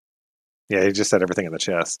chests. Yeah, he just said everything in the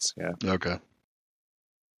chests. Yeah. Okay.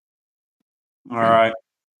 All right.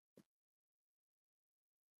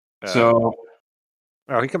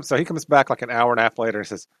 He comes back like an hour and a half later and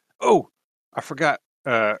says, "Oh, I forgot.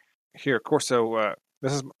 Here, Corso.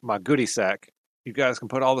 This is my goodie sack. You guys can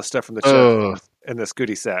put all the stuff from the chest in this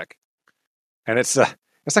goodie sack." And it's like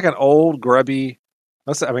an old grubby.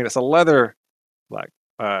 It's a leather like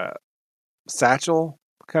satchel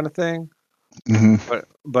kind of thing. Mm-hmm.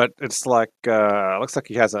 But it's like looks like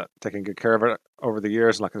he hasn't taken good care of it over the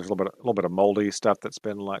years. Like there's a little bit of moldy stuff that's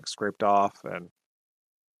been like scraped off. And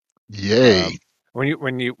yay!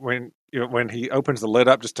 When he opens the lid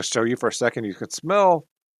up just to show you for a second, you could smell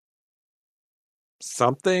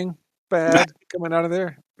something bad coming out of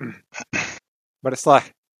there. But it's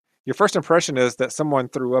like your first impression is that someone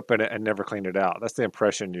threw up in it and never cleaned it out. That's the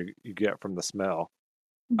impression you get from the smell.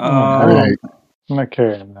 I'm not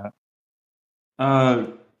carrying that.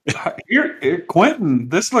 Here, Quentin,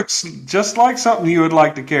 this looks just like something you would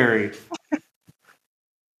like to carry.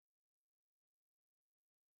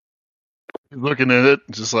 Looking at it,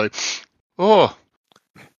 just like, oh,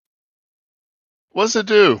 what's it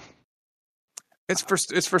do? It's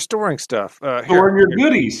for storing stuff. Storing your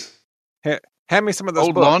goodies. Hand me some of those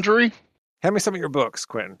Old books. laundry? Hand me some of your books,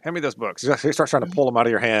 Quentin. Hand me those books. He starts trying to pull them out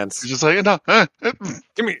of your hands. He's just like, no,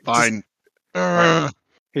 give me. Fine.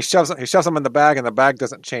 He shoves them in the bag, and the bag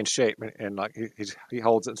doesn't change shape. And like he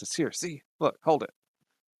holds it and says, "Here, see, look, hold it."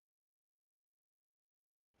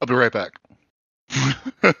 I'll be right back.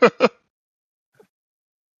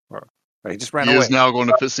 He just ran He away. is now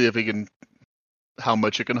going to see if he can, how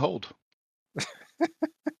much it can hold.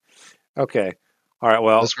 Okay. All right.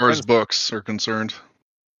 Well, as far as books are concerned.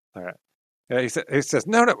 All right. He says,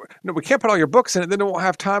 no, we can't put all your books in it. Then it won't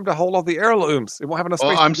have time to hold all the heirlooms. It won't have enough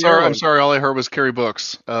space. Oh, I'm for the sorry. I'm heirlooms." sorry. All I heard was carry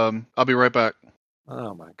books. I'll be right back.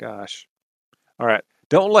 Oh my gosh! All right,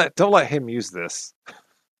 don't let him use this.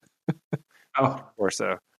 Oh, Or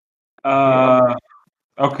so. okay.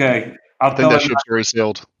 I I'll think tell that him. ship's already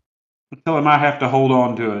sailed. Tell him I have to hold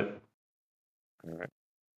on to it. All right.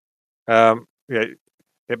 Yeah.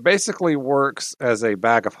 It basically works as a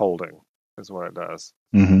bag of holding, is what it does.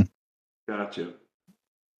 Mm-hmm. Gotcha.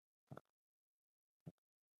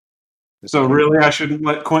 So really, I shouldn't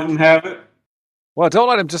let Quentin have it? Well, don't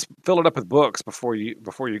let him just fill it up with books before you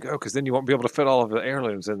go, because then you won't be able to fit all of the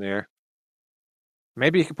heirlooms in there.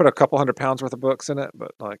 Maybe you can put a couple 100 pounds worth of books in it,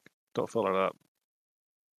 but don't fill it up.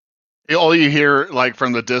 All you hear, like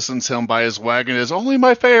from the distance, him by his wagon is only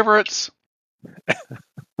my favorites.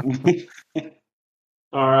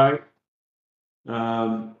 All right.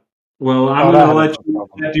 Well, I'm Oh, going to that let is no you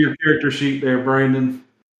problem. add to your character sheet there, Brandon.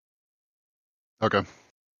 Okay.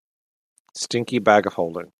 Stinky bag of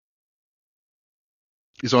holding.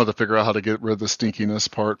 You still have to figure out how to get rid of the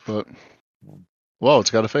stinkiness part, but whoa,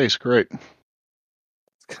 it's got a face. Great.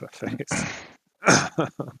 It's got a face.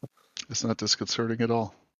 It's not disconcerting at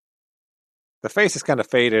all. The face is kind of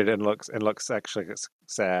faded and looks actually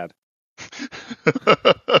sad.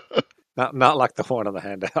 Not like the one on the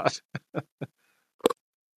handout.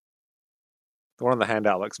 The one on the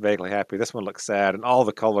handout looks vaguely happy. This one looks sad, and all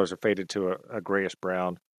the colors are faded to a grayish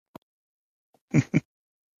brown.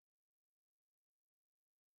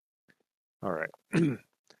 All right.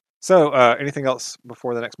 So, anything else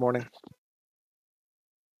before the next morning?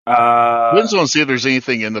 Quinn's want to see if there's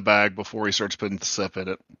anything in the bag before he starts putting stuff in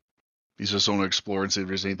it. He's just want to explore and see if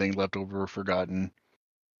there's anything left over or forgotten.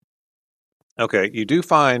 Okay, you do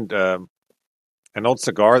find an old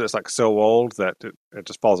cigar that's like so old that it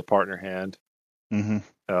just falls apart in your hand. Mm-hmm.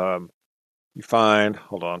 You find,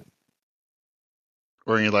 hold on.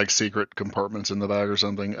 Or any like secret compartments in the bag or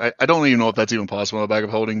something. I don't even know if that's even possible in a bag of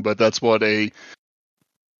holding, but that's what a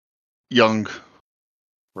young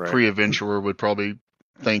pre-adventurer would probably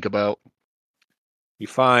think about. You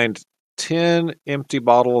find 10 empty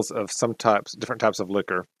bottles of different types of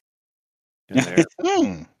liquor in there.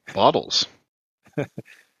 Bottles.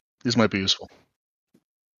 These might be useful.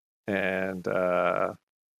 And let's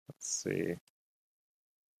see.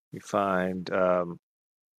 You find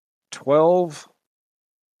 12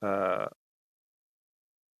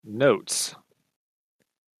 notes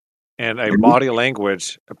and a body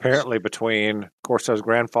language apparently between Corso's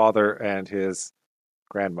grandfather and his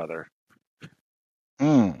grandmother.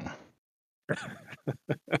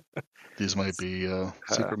 These might be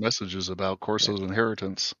secret messages about Corso's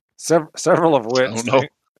inheritance. Several of which I don't know.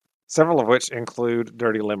 Several of which include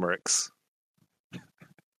dirty limericks.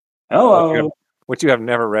 Hello. Which you have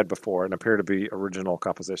never read before and appear to be original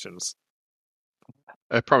compositions.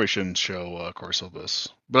 I probably shouldn't show Corso this,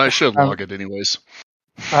 but I should log it anyways.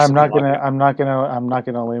 I'm not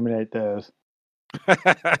gonna eliminate those.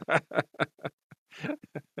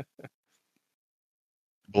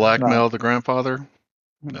 Blackmail the grandfather?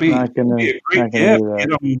 It'd be a great gift. Get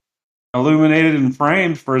him illuminated and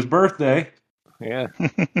framed for his birthday. Yeah.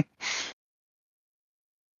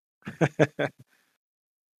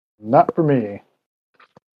 Not for me.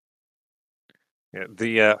 Yeah,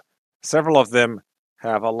 the several of them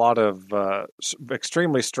have a lot of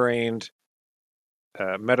extremely strained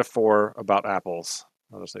metaphor about apples.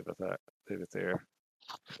 I'll just leave it there.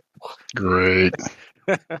 Great.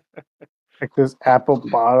 Like this apple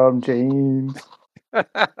bottom jeans.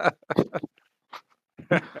 That's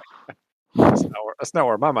not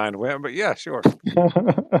where my mind went, but yeah, sure. All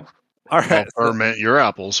right. I'll ferment your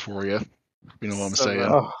apples for you. You know what I'm saying?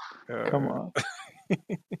 Oh, come on.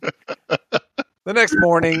 The next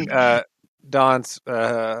morning, dawn's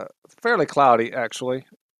fairly cloudy, actually.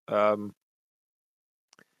 Everyone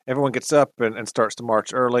gets up and starts to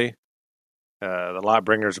march early. The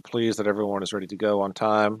Lightbringers are pleased that everyone is ready to go on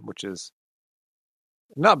time, which is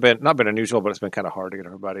not been unusual, but it's been kind of hard to get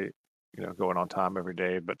everybody, going on time every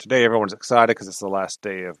day. But today everyone's excited because it's the last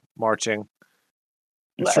day of marching.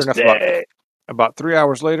 Sure enough, about 3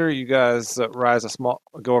 hours later, you guys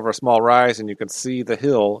go over a small rise, and you can see the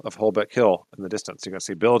hill of Holbeck Hill in the distance. You can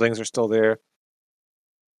see buildings are still there,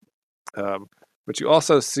 but you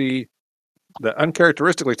also see that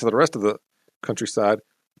uncharacteristically to the rest of the countryside,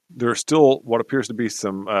 there are still what appears to be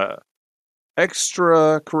some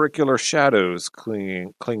extracurricular shadows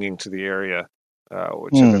clinging to the area,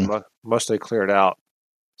 which have been mostly cleared out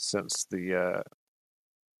since the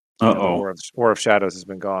War of Shadows has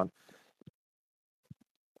been gone.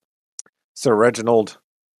 So Reginald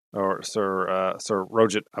or Sir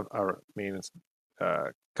Rojit,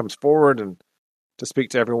 comes forward and to speak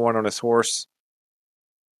to everyone on his horse.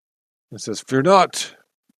 And says, "Fear not,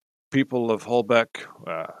 people of Holbeck.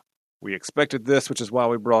 We expected this, which is why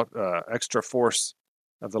we brought extra force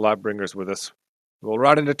of the Lightbringers with us. We'll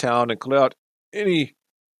ride into town and clear out any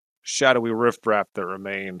shadowy riffraff that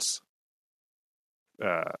remains.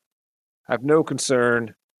 Have no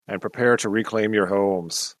concern and prepare to reclaim your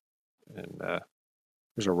homes." And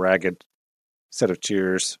there's a ragged set of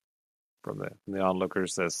cheers from the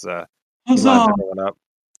onlookers as he lines everyone up.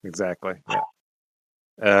 Exactly.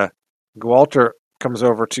 Yeah. Gwalter comes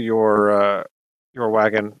over to your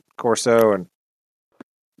wagon, Corso, and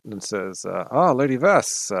says, Lady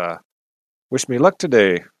Vess, wish me luck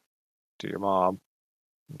today to your mom.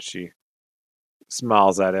 And she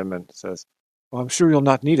smiles at him and says, "Well, I'm sure you'll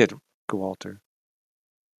not need it, Gwalter."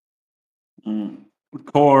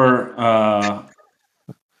 Cor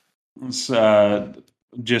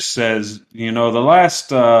just says,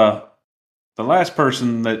 the last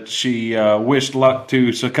person that she wished luck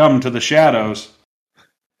to succumb to the shadows.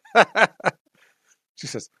 She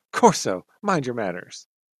says, "Corso, mind your manners."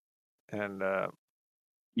 And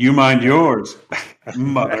you mind yours,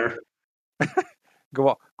 mother.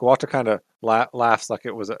 Gwalter kind of laughs like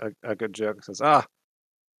it was a good joke. Says,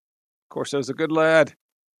 Corso's a good lad.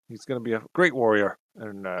 He's going to be a great warrior.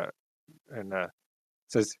 And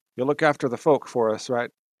says, "You'll look after the folk for us,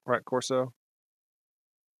 right? Right, Corso?"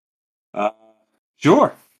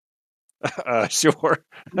 Sure. Sure.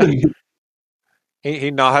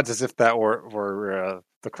 He nods as if that were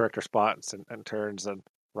the correct response, and turns and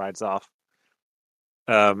rides off.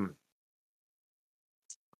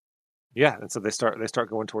 Yeah, and so they start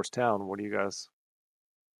going towards town. What are you guys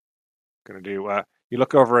gonna do? You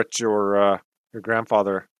look over at your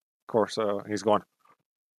grandfather, Corso, and he's going,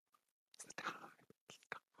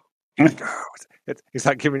 he's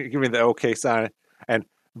like giving the okay sign, and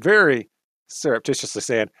very surreptitiously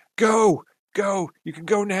saying, "Go, you can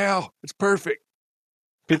go now. It's perfect."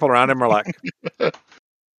 People around him are like,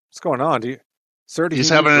 "What's going on? Sir, he's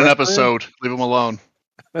having an episode. Leave him alone."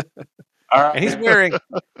 All right. And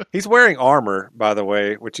he's wearing armor, by the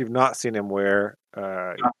way, which you've not seen him wear.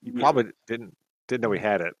 You probably didn't know he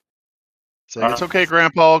had it. So it's okay,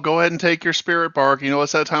 Grandpa. Go ahead and take your spirit bark.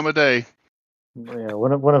 It's that time of day. Yeah,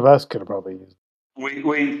 one of us could have probably used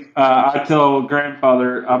it. I tell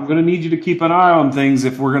Grandfather, I'm going to need you to keep an eye on things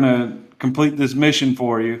if we're going to complete this mission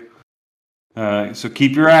for you. So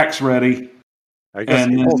keep your axe ready. I guess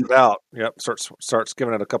he pulls it out. Yep, starts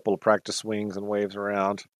giving it a couple of practice swings and waves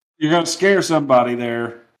around. You're going to scare somebody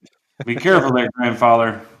there. Be careful there,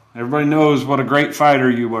 Grandfather. Everybody knows what a great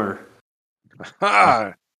fighter you were.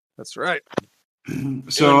 That's right.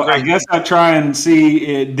 So I guess I try and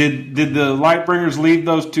see, did the Lightbringers leave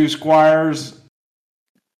those two squires?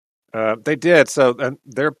 They did. So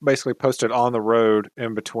they're basically posted on the road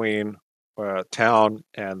in between town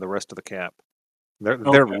and the rest of the camp. They're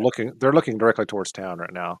looking directly towards town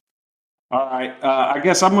right now. All right. I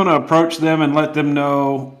guess I'm going to approach them and let them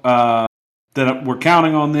know that we're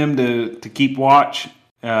counting on them to keep watch.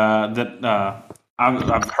 That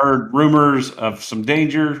I've heard rumors of some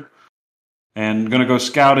danger, and going to go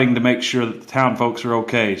scouting to make sure that the town folks are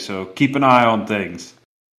okay. So keep an eye on things.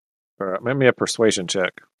 Make me a persuasion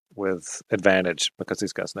check with advantage because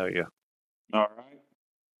these guys know you. All right.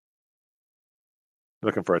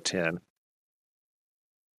 Looking for a 10.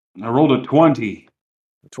 I rolled a 20.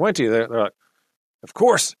 20. They're like, "Of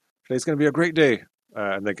course, today's going to be a great day."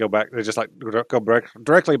 And they go back. They just go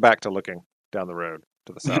directly back to looking down the road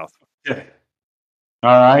to the south. Yeah.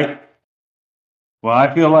 All right. Well,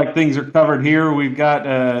 I feel like things are covered here. We've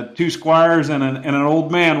got 2 squires and an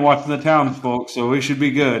old man watching the townsfolk, so we should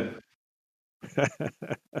be good.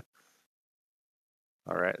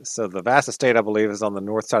 All right. So the vast estate, I believe, is on the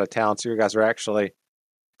north side of town. So you guys are actually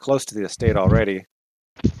close to the estate already.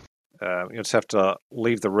 You just have to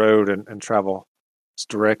leave the road and travel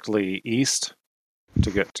directly east to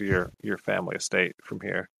get to your family estate from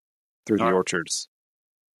here through the orchards.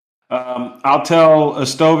 I'll tell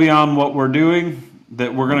Estovion what we're doing,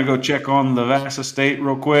 that we're going to go check on the Vass estate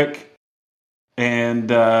real quick, and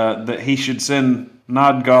that he should send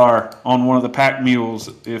Nodgar on one of the pack mules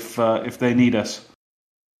if they need us.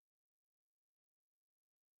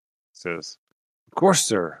 Says, "Of course,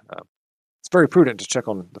 sir. It's very prudent to check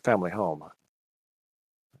on the family home."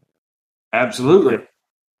 Absolutely.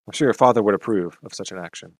 I'm sure your father would approve of such an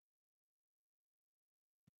action.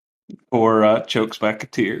 Or chokes back a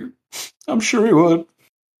tear. I'm sure he would.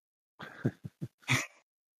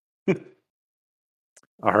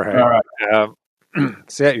 All right.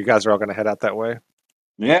 So yeah, you guys are all going to head out that way.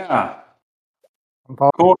 Yeah. I'm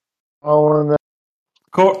Core, following that.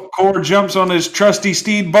 Core jumps on his trusty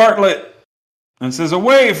steed Bartlett and says,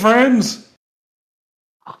 "Away, friends!"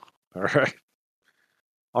 All right.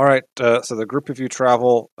 All right. So the group of you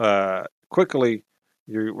travel quickly.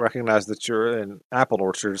 You recognize that you're in apple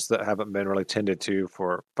orchards that haven't been really tended to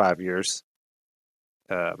for 5 years.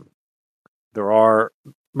 There are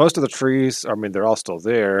most of the trees. I mean, they're all still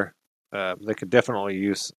there. They could definitely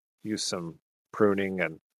use some pruning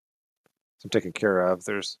and some taking care of.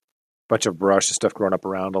 There's a bunch of brush and stuff growing up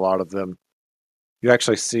around a lot of them. You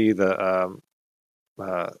actually see the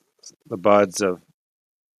buds of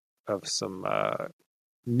some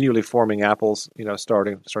newly forming apples.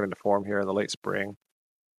 Starting to form here in the late spring.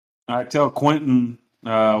 I tell Quentin,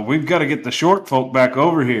 we've got to get the short folk back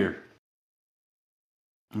over here.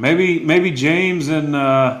 Maybe James and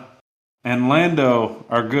Lando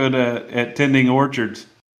are good at tending orchards.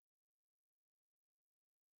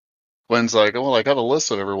 Gwen's like, well, I got a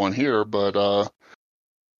list of everyone here, but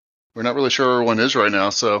we're not really sure where everyone is right now.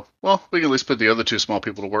 So, well, we can at least put the other two small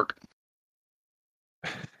people to work.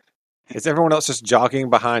 Is everyone else just jogging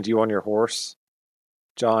behind you on your horse,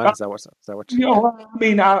 John? Is that what? I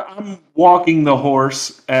mean, I'm walking the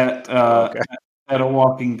horse at Okay. at a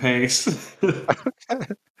walking pace.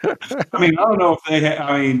 I mean, I don't know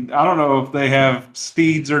if they have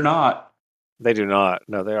steeds or not. They do not.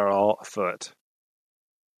 No, they are all afoot.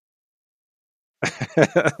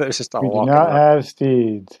 They're just all We do walking not around. have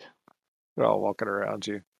steeds. They're all walking around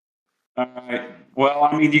you. All right. Well,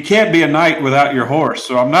 I mean, you can't be a knight without your horse,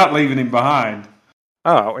 so I'm not leaving him behind.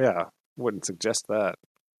 Oh yeah, wouldn't suggest that.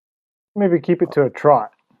 Maybe keep it to a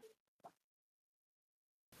trot.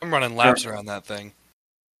 I'm running laps around that thing.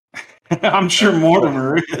 I'm sure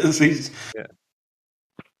Mortimer is. He's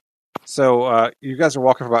So you guys are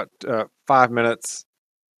walking for about 5 minutes,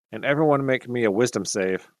 and everyone make me a wisdom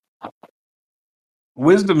save.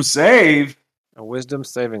 wisdom save. A wisdom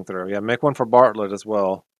saving throw. Yeah, make one for Bartlett as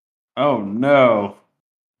well. Oh no,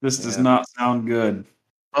 this does Yeah. not sound good.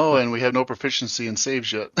 Oh, and we have no proficiency in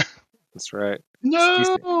saves yet. That's right.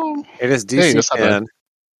 No. It is DC Hey, that's not 10.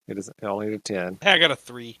 It is only a 10. Hey, I got a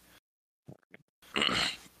 3.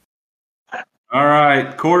 All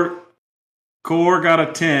right, Core got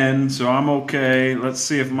a 10, so I'm okay. Let's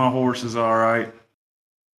see if my horse is all right.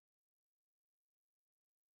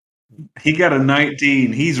 He got a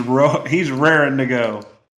 19. He's raring to go.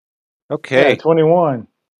 Okay. Yeah, 21.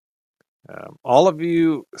 All of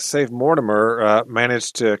you, save Mortimer,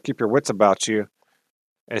 managed to keep your wits about you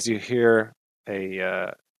as you hear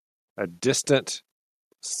a distant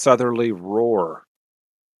southerly roar.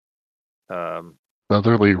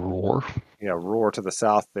 Southerly roar. Yeah, roar to the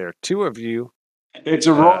south there. Two of you. It's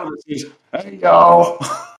a roar that says, "Hey y'all!"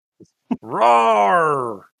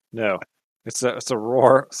 Roar! No, it's a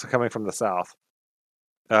roar coming from the south.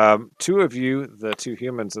 Two of you, the two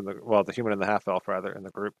humans the human and the half elf rather in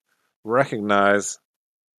the group, recognize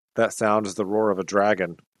that sound as the roar of a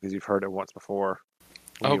dragon because you've heard it once before.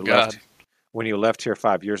 Oh God! When you left here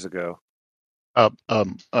 5 years ago.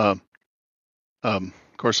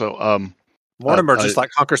 Corso. Mortimer just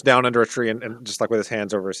like hunkers down under a tree and just like with his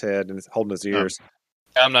hands over his head and holding his ears.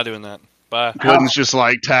 I'm not doing that. Bye. Gwen's just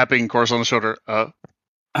like tapping Corso on the shoulder. How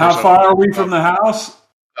far are we from the house?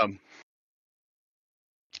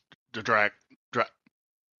 The track,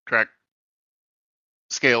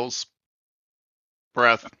 scales,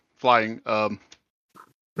 breath, flying,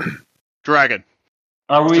 dragon.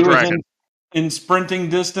 Are we dragon. in sprinting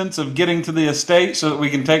distance of getting to the estate so that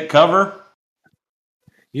we can take cover?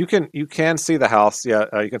 You can see the house. Yeah,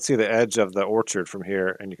 you can see the edge of the orchard from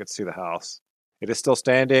here, and you can see the house. It is still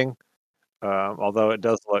standing, although it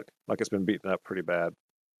does look like it's been beaten up pretty bad.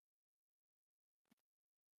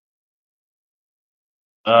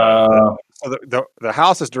 So the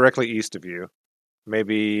house is directly east of you,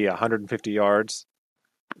 maybe 150 yards.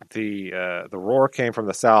 The roar came from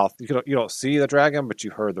the south. You don't see the dragon, but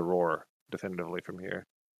you heard the roar definitively from here.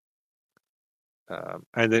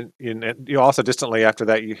 And then you also distantly after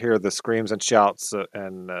that you hear the screams and shouts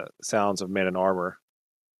and sounds of men in armor,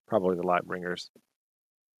 probably the Lightbringers.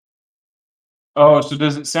 Oh, so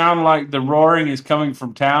does it sound like the roaring is coming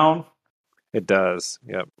from town? It does.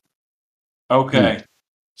 Yep. Okay.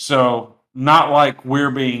 So not like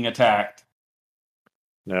we're being attacked.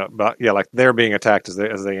 No, but yeah, like they're being attacked as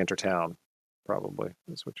they enter town. Probably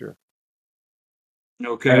that's what you're.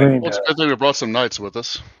 Okay. Well, it's a good thing we brought some knights with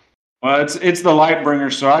us. Well, it's the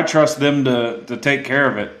Lightbringers, so I trust them to take care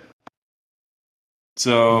of it.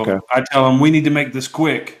 So Okay. I tell them we need to make this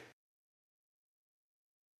quick.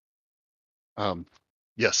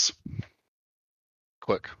 Yes.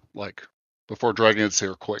 Quick, like before dragging its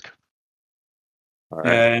hair quick. All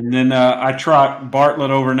right. And then I trot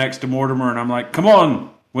Bartlett over next to Mortimer, and I'm like, "Come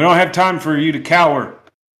on, we don't have time for you to cower."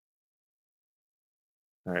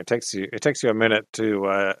 All right. It takes you a minute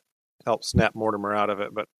to help snap Mortimer out of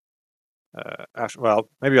it, but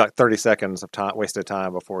maybe like 30 seconds of time, wasted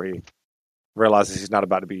time before he realizes he's not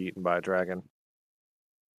about to be eaten by a dragon.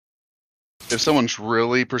 If someone's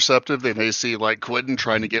really perceptive, they may see like Quentin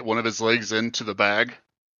trying to get one of his legs into the bag.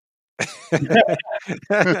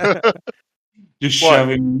 Just shove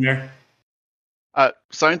him in there.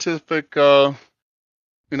 Scientific,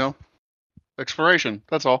 exploration.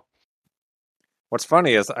 That's all. What's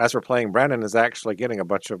funny is, as we're playing, Brandon is actually getting a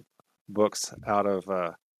bunch of books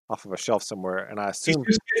off of a shelf somewhere, and I assume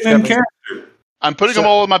He's just getting in character. I'm putting them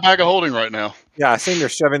all in my bag of holding right now. Yeah, I assume you're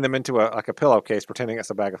shoving them into a pillowcase, pretending it's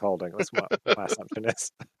a bag of holding. That's what my assumption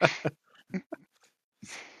is.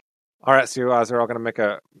 All right, so you guys are all going to make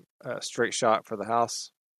a straight shot for the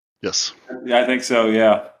house. Yes. Yeah, I think so.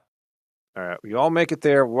 Yeah. All right, you all make it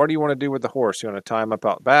there. What do you want to do with the horse? You want to tie him up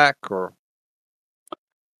out back, or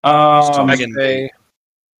Dragon.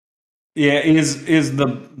 Yeah, is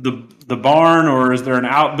the barn, or is there an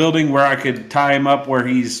outbuilding where I could tie him up where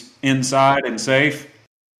he's inside and safe?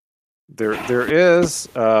 There is.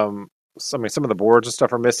 Some of the boards and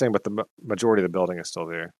stuff are missing, but the majority of the building is still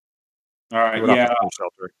there. All right, It would yeah, offer some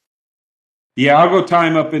shelter. yeah. I'll go tie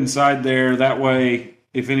him up inside there. That way,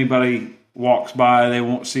 if anybody walks by, they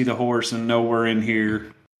won't see the horse and know we're in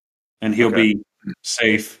here, and he'll Okay. be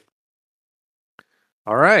safe.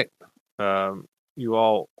 All right. You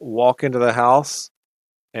all walk into the house,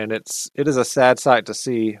 and it is a sad sight to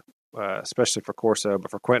see, especially for Corso,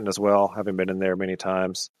 but for Quentin as well, having been in there many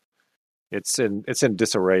times. It's in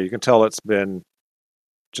disarray. You can tell it's been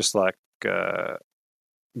just like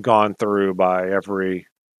gone through by every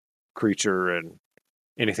creature and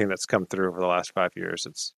anything that's come through over the last 5 years.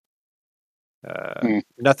 It's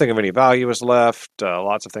nothing of any value is left.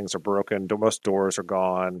 Lots of things are broken. Most doors are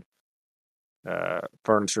gone.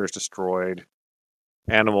 Furniture is destroyed.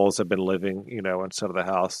 Animals have been living, inside of the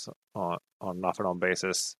house on an off and on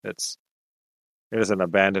basis. It is an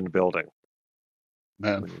abandoned building.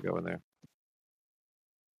 Man. When you go in there.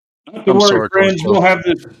 Not to I'm worry, sorry, friends. Corso. We'll have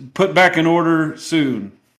this put back in order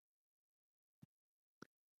soon.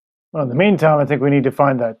 Well, in the meantime, I think we need to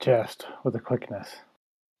find that chest with the quickness.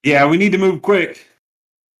 Yeah, we need to move quick.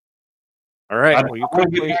 All right. I Well, you want to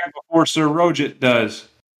get quickly back before Sir Rojit does.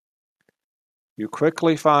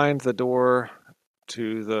 find the door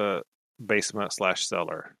to the basement /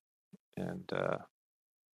 cellar, and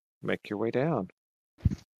make your way down.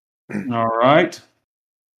 All right.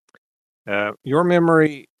 Your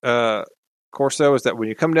memory, Corso, is that when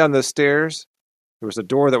you come down those stairs, there was a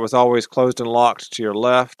door that was always closed and locked to your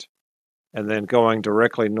left, and then going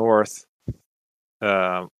directly north,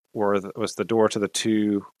 was the door to the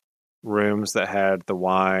two rooms that had the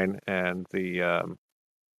wine and the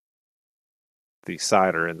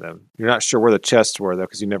cider in them. You're not sure where the chests were, though,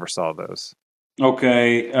 because you never saw those.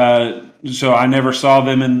 Okay. So I never saw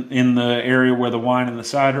them in the area where the wine and the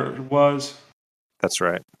cider was? That's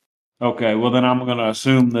right. Okay. Well, then I'm going to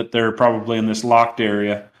assume that they're probably in this locked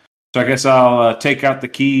area. So I guess I'll take out the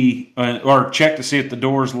key or check to see if the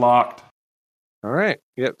door's locked. All right.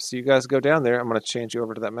 Yep. So you guys go down there. I'm going to change you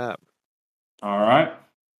over to that map. All right.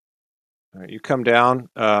 All right. You come down.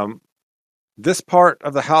 This part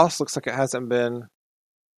of the house looks like it hasn't been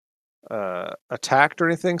attacked or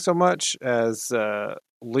anything so much as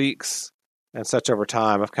leaks and such over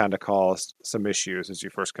time have kind of caused some issues as you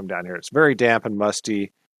first come down here. It's very damp and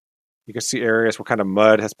musty. You can see areas where kind of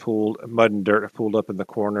mud and dirt have pooled up in the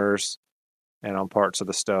corners and on parts of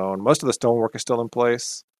the stone. Most of the stonework is still in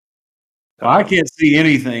place. Well, I can't see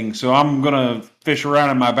anything, so I'm going to fish around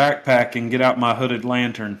in my backpack and get out my hooded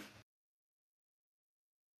lantern.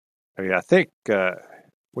 Oh, yeah, I think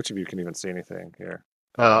which of you can even see anything here?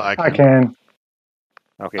 I I can.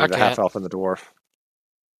 Okay, I the can't. half elf and the dwarf.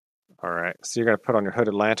 All right, so you're going to put on your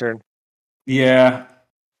hooded lantern. Yeah.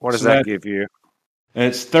 What does So that that- give you?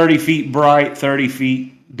 It's 30 feet bright, 30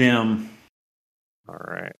 feet dim. All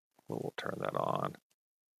right, we'll turn that on.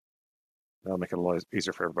 That'll make it a little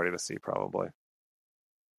easier for everybody to see, probably.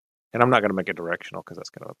 And I'm not going to make it directional because that's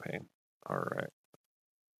kind of a pain. All right.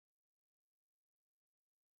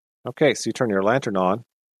 Okay, so you turn your lantern on.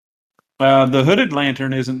 The hooded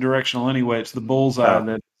lantern isn't directional anyway. It's the bullseye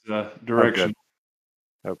Oh. that's direction.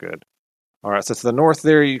 Oh, good. All right, so to the north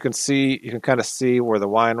there, you can kind of see where the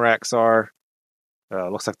wine racks are.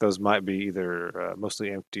 Looks like those might be either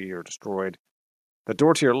mostly empty or destroyed. The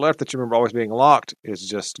door to your left that you remember always being locked is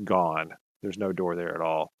just gone. There's no door there at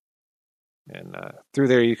all. And through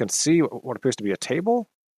there, you can see what appears to be a table,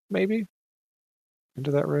 maybe,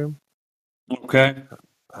 into that room. Okay.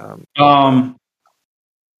 Um,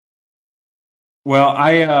 Well,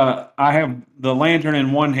 I have the lantern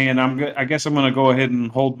in one hand. I guess I'm going to go ahead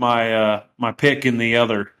and hold my my pick in the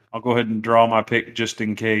other. I'll go ahead and draw my pick just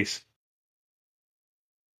in case.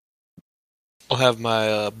 I'll have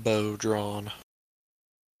my bow drawn.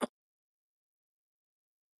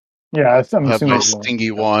 Yeah, I'm I have my assuming.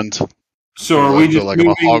 stingy wand. So are we I feel just like I'm a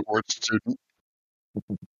moving? Hogwarts student.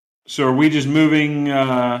 So are we just moving?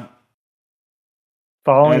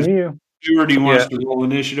 Following As you. Stewart wants Yeah. to roll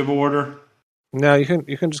initiative order. No, you can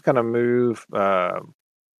just kind of move at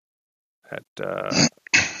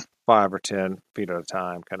 5 or 10 feet at a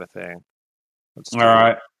time, kind of thing. Let's All do.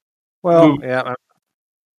 right. Well, Move. yeah.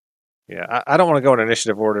 I don't want to go in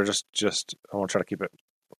initiative order. Just I want to try to keep it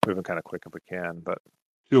moving kind of quick if we can. But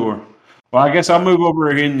Sure. Well, I guess I'll move over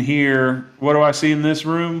in here. What do I see in this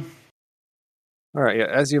room? all right, yeah.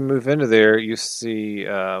 As you move into there, you see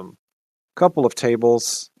a couple of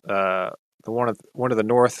tables. The one to the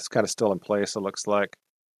north is kind of still in place. It looks like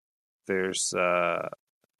there's a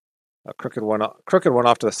crooked one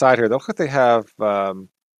off to the side here. They look like they have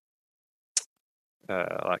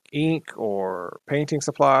like ink or painting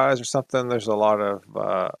supplies or something. There's a lot of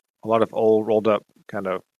old rolled up kind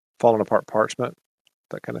of fallen apart parchment,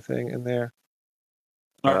 that kind of thing in there.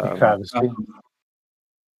 Travesty.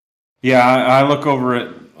 Yeah, I look over at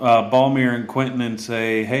Balmir and Quentin and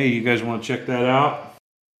say, "Hey, you guys want to check that out?"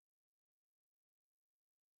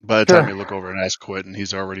 By the Sure. time you look over and ask Quentin,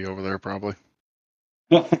 he's already over there probably.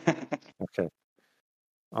 Okay.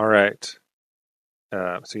 All right.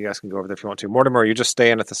 So you guys can go over there if you want to. Mortimer, are you just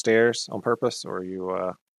staying at the stairs on purpose, or are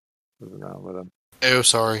you moving on with him? Oh,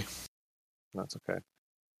 sorry. That's okay.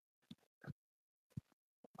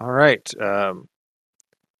 All right.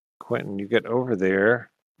 Quentin, you get over there.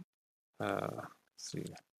 Let's see.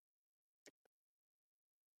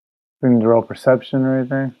 We need to roll perception or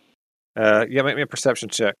anything. Yeah, make me a perception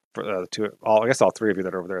check for the two. I guess all three of you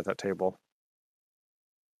that are over there at that table.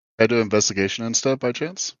 I do investigation and stuff by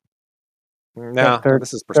chance? No, Thir-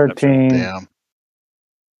 this is perception. 13. Damn.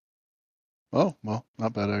 Oh, well,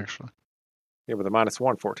 not bad actually. Yeah, with a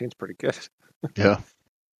 -1, 14 is pretty good. Yeah.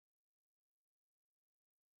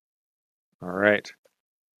 All right.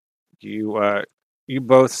 You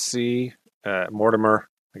both see Mortimer.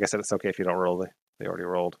 I guess it's okay if you don't roll. They already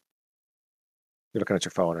rolled. You're looking at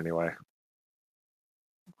your phone anyway.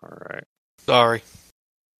 All right. Sorry.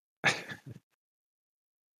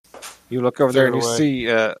 You look over there and you Throw it see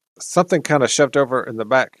something kind of shoved over in the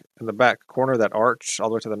back corner of that arch all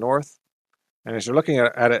the way to the north. And as you're looking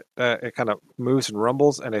at it, it kind of moves and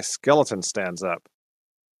rumbles, and a skeleton stands up.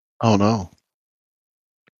 Oh no.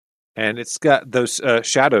 And it's got those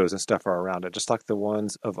shadows and stuff are around it, just like the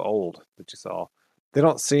ones of old that you saw. They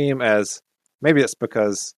don't seem as, maybe it's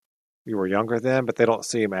because you were younger then, but they don't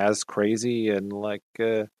seem as crazy and like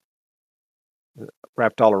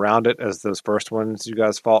wrapped all around it as those first ones you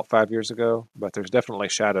guys fought 5 years ago. But there's definitely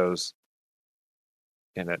shadows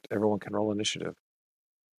in it. Everyone can roll initiative.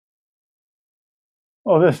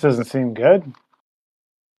 Oh, this doesn't seem good.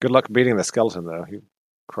 Good luck beating the skeleton, though. He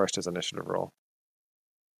crushed his initiative roll.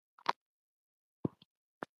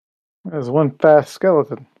 There's one fast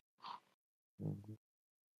skeleton.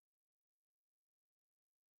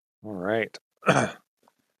 All right.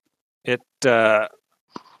 It's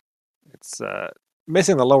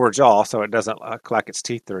missing the lower jaw, so it doesn't look like its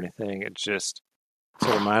teeth or anything. It just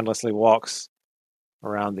sort of mindlessly walks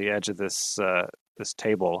around the edge of this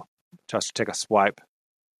table, tries to take a swipe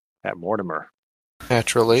at Mortimer.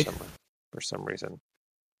 Naturally. For some reason,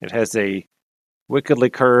 it has a wickedly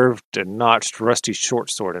curved and notched rusty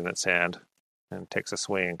short sword in its hand, and takes a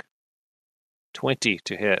swing. 20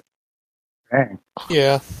 to hit. Dang.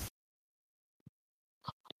 Yeah.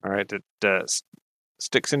 All right, it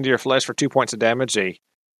sticks into your flesh for 2 points of damage. A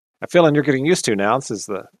feeling you're getting used to now. This is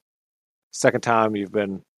the second time you've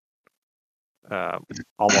been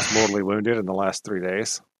almost mortally wounded in the last 3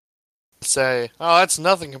 days. Say, oh, that's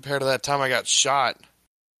nothing compared to that time I got shot.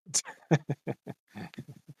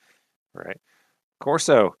 Right.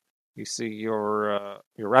 Corso, you see your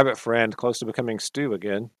rabbit friend close to becoming stew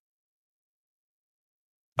again.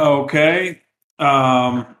 Okay.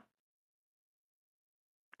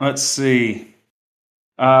 Let's see.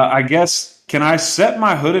 I guess, can I set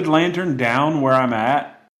my hooded lantern down where I'm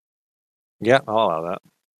at? Yeah, I'll allow that.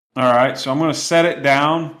 All right, so I'm going to set it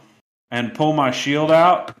down and pull my shield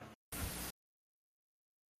out.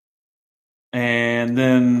 And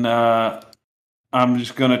then I'm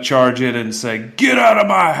just going to charge it and say, "Get out of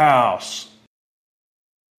my house!"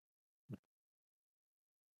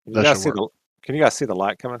 Can you That guys should see work. Can you guys see the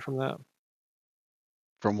light coming from that?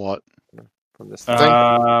 From what? From this Thing?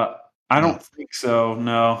 I No. don't think so.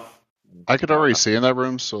 No. I could already see in that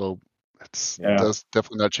room, so Yeah. that's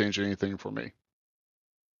definitely not changing anything for me.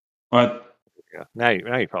 But Yeah. Now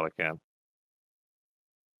you probably can.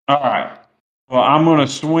 all right. Well, I'm going to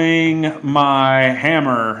swing my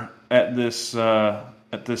hammer at this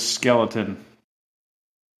skeleton.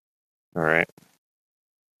 All right.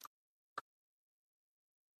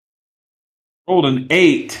 Rolled an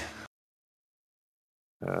 8.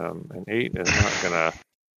 An 8 is not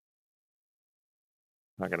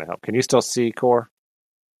gonna help. Can you still see Core?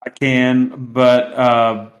 I can,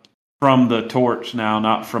 but from the torch now,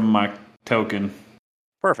 not from my token.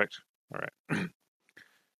 Perfect. All right.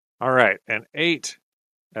 All right. An 8.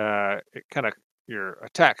 It kind of your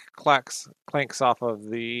attack clanks off of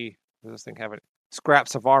the. Does this thing have it?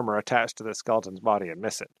 Scraps of armor attached to the skeleton's body and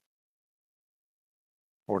miss it,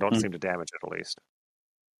 or don't seem to damage it at least.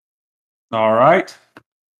 All right.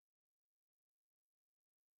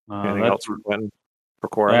 Anything else for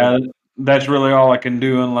Core? That's really all I can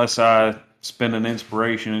do unless I spend an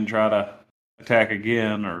inspiration and try to attack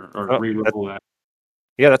again or reroll that.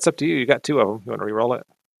 Yeah, that's up to you. You got 2 of them. You want to reroll it?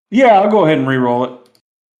 Yeah, I'll go ahead and reroll it.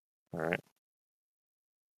 All right.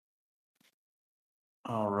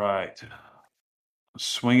 All right.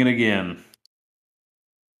 Swing it again.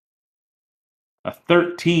 A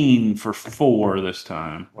 13 for 4 this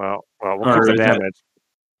time. Well, we'll keep the damage.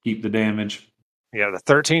 Keep the damage. Yeah, the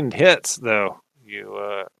 13 hits though.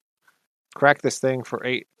 You crack this thing for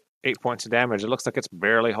 8 points of damage. It looks like it's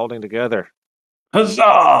barely holding together.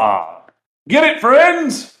 Huzzah! Get it,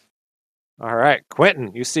 friends! All right,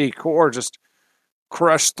 Quentin, you see Core just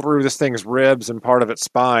crush through this thing's ribs and part of its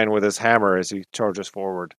spine with his hammer as he charges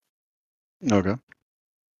forward. Okay.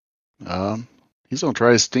 He's gonna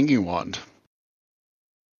try his stinging wand.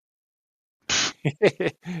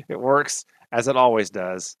 It works as it always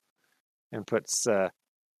does, and puts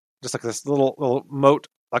just like this little mote,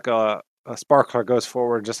 like a sparkler goes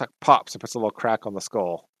forward, just like pops and puts a little crack on the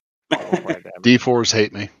skull. D4s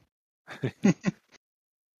hate me.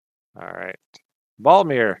 All right,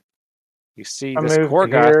 Balmir, you see I this moved Core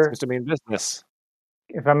to guy here. seems to mean business.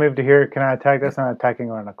 If I move to here, can I attack this? I'm not attacking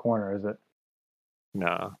on a corner, is it?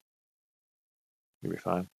 No, you'll be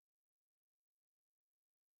fine.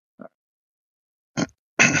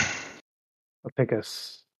 I'll take a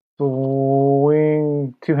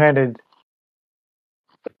swing, two-handed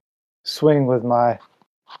swing with my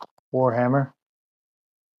warhammer.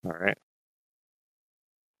 All right.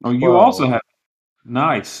 Oh, you also have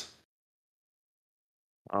nice.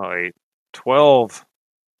 Oh, a 12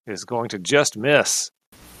 is going to just miss.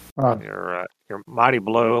 Oh, Your mighty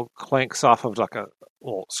blow clanks off of like a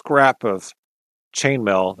little scrap of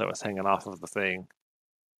chainmail that was hanging off of the thing.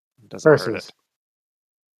 It doesn't hurt versus. it.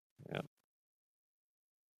 Yeah.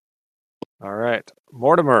 All right,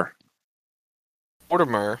 Mortimer.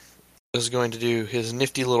 Mortimer is going to do his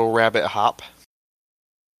nifty little rabbit hop.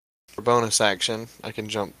 For bonus action, I can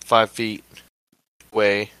jump 5 feet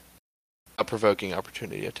away, a provoking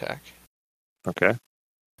opportunity attack. Okay.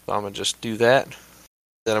 So I'm going to just do that.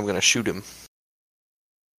 Then I'm going to shoot him.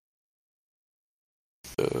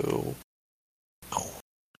 So, All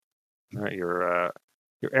right, your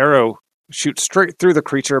arrow shoots straight through the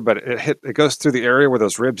creature, but it goes through the area where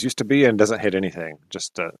those ribs used to be and doesn't hit anything.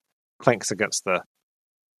 Just clanks against the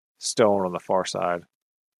stone on the far side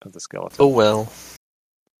of the skeleton. oh well.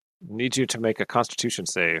 Need you to make a Constitution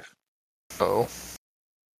save. Oh.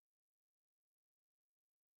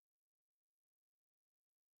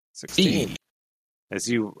 16. As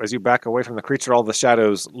you back away from the creature, all the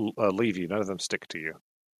shadows leave you. None of them stick to you,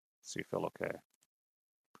 so you feel okay.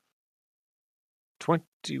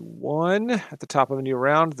 21 at the top of a new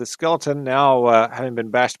round. The skeleton, now having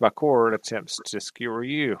been bashed by Cord, attempts to skewer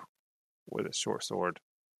you with its short sword.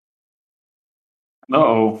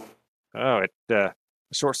 Uh-oh. Oh, the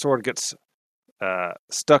short sword gets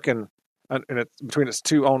stuck in between its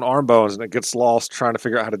 2 own arm bones, and it gets lost trying to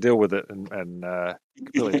figure out how to deal with it, and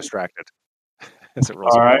completely distracted as it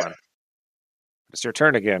rolls All right. 1. It's your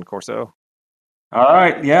turn again, Corso. All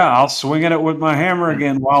right, yeah, I'll swing at it with my hammer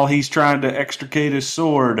again while he's trying to extricate his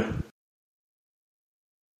sword.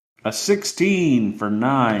 A 16 for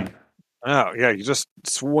 9. Oh, yeah, you just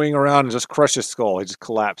swing around and just crush his skull. He just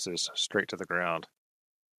collapses straight to the ground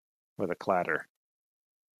with a clatter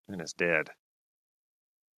and is dead.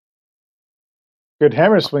 Good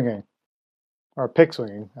hammer swinging. Or pick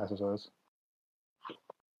swinging, I suppose.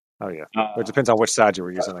 Oh, yeah. It depends on which side you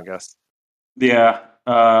were using, I guess. Yeah,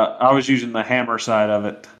 I was using the hammer side of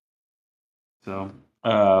it. So,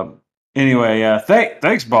 Anyway,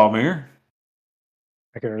 thanks, Balmir.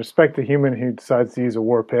 I can respect the human who decides to use a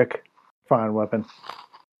war pick. Fine weapon.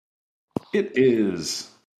 It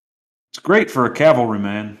is. It's great for a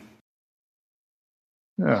cavalryman.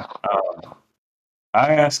 Yeah.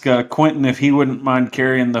 I asked Quentin if he wouldn't mind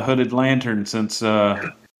carrying the hooded lantern since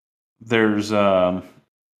there's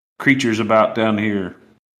creatures about down here.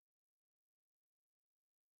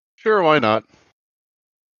 Sure, why not?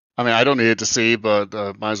 I mean, I don't need it to see, but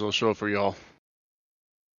might as well show it for y'all.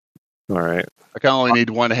 All right. I kind of only need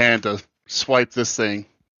one hand to swipe this thing.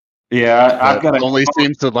 Yeah, I've got It only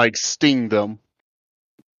seems to like sting them.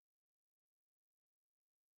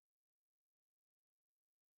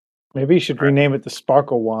 Maybe you should rename it the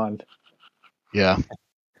Sparkle Wand. Yeah.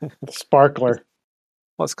 The Sparkler.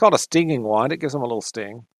 Well, it's called a stinging wand. It gives them a little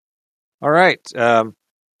sting. All right.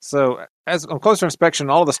 So, as on closer inspection,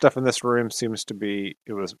 all of the stuff in this room seems to be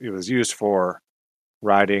it was used for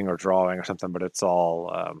writing or drawing or something, but it's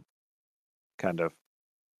all kind of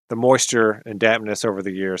the moisture and dampness over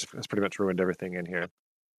the years has pretty much ruined everything in here.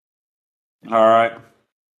 All right.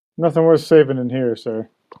 Nothing worth saving in here, sir.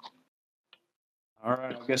 All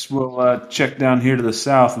right. I guess we'll check down here to the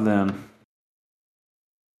south then.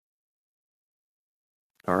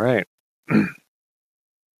 All right.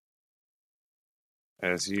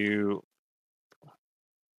 As you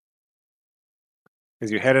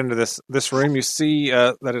head into this room, you see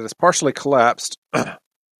that it is partially collapsed, and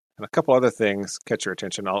a couple other things catch your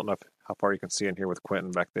attention. I don't know how far you can see in here with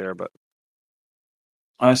Quentin back there, but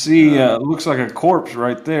I see. Looks like a corpse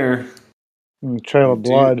right there. Trail of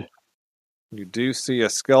blood. You do see a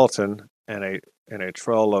skeleton and a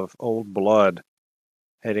trail of old blood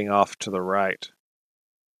heading off to the right.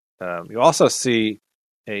 You also see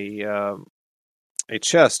a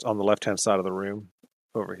chest on the left-hand side of the room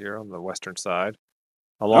over here on the western side,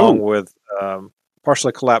 along with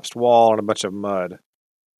partially collapsed wall and a bunch of mud.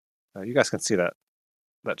 You guys can see that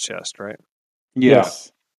chest, right? Yeah.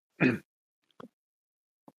 Yes.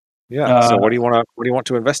 Yeah. So what do you want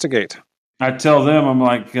to investigate? I tell them, I'm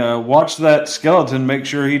like, watch that skeleton, make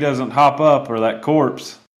sure he doesn't hop up, or that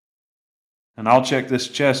corpse. And I'll check this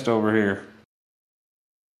chest over here.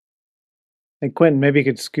 Hey, Quentin, maybe you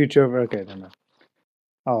could scooch over. Okay, no.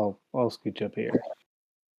 I'll scooch up here.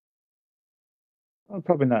 Well,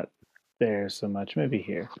 probably not there so much. Maybe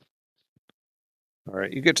here. All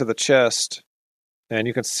right. You get to the chest, and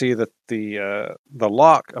you can see that the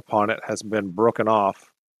lock upon it has been broken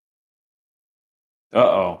off.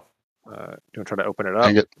 Uh-oh. You want to try to open it up?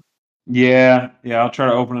 Dang it. Yeah, I'll try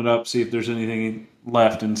to open it up, see if there's anything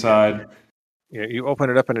left inside. Yeah, you open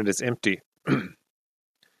it up and it is empty.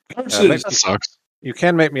 That sucks. You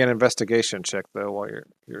can make me an investigation check though while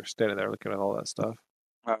you're standing there looking at all that stuff.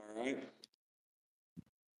 All right.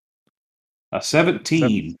 A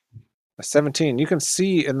 17. A 17. You can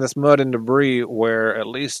see in this mud and debris where at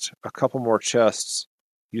least a couple more chests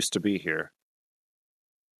used to be here.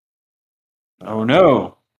 Oh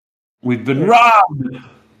no. We've been robbed.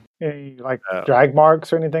 Any drag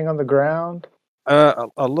marks or anything on the ground? A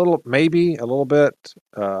little, maybe a little bit.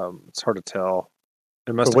 It's hard to tell.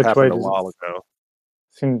 It must have happened a while ago.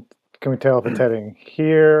 Can we tell if it's heading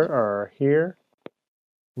here or here?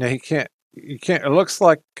 No, you can't. It looks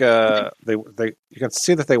like you can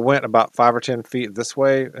see that they went about 5 or 10 feet this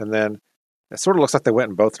way, and then it sort of looks like they went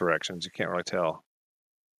in both directions. You can't really tell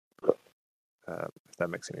if that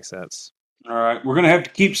makes any sense. All right, we're gonna have to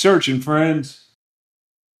keep searching, friends.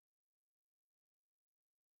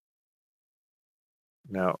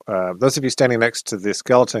 Now, those of you standing next to the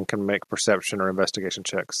skeleton can make perception or investigation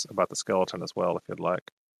checks about the skeleton as well, if you'd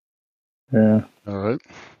like. Yeah. All right.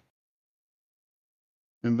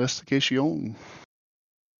 Investigation.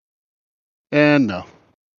 And no.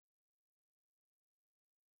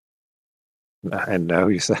 And no,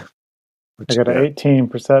 you said. I got an 18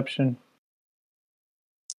 perception.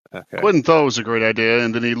 Okay. Quentin thought it was a great idea,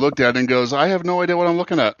 and then he looked at it and goes, I have no idea what I'm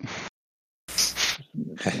looking at.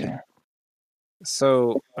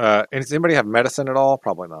 So, does anybody have medicine at all?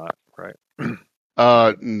 Probably not, right?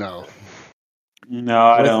 No. No,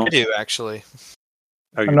 I don't. I do, actually.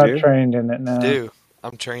 Oh, you I'm not do? trained in it now. I do.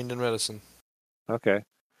 I'm trained in medicine. Okay.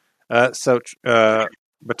 So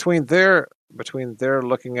between their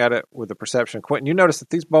looking at it with the perception, Quentin, you notice that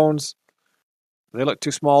these bones, they look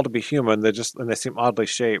too small to be human. And they seem oddly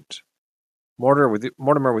shaped.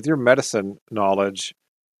 Mortimer, with your medicine knowledge,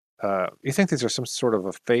 you think these are some sort of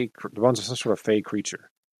the bones of some sort of fey creature,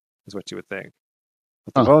 is what you would think.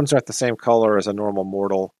 But the bones aren't the same color as a normal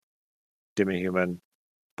mortal demi-human,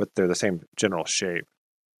 but they're the same general shape.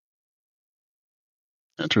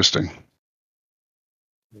 Interesting.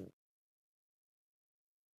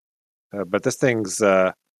 But this thing's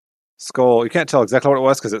skull, you can't tell exactly what it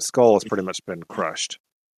was because its skull has pretty much been crushed.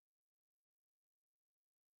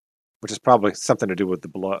 Which is probably something to do with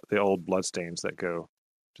the old bloodstains that go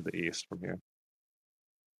to the east from here.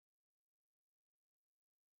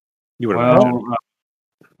 You would imagine. Well,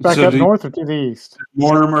 Back so up did north or to the east?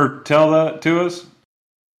 Mortimer tell that to us?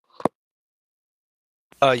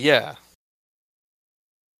 Yeah.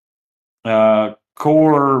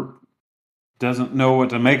 Core doesn't know what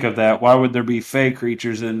to make of that. Why would there be fey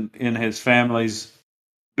creatures in his family's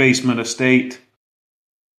basement estate?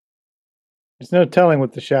 There's no telling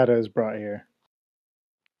what the shadows brought here.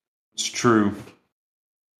 It's true.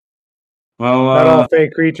 Well, Not all fey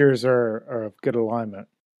creatures are of good alignment.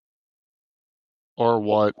 Or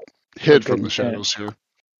what hid Okay, from the yeah. shadows here.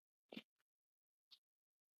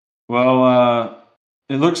 well,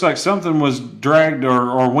 it looks like something was dragged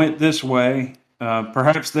or went this way.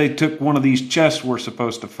 Perhaps they took one of these chests we're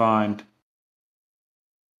supposed to find.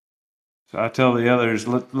 So I tell the others,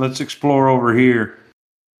 let's explore over here.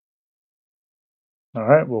 All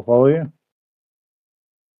right, we'll follow you.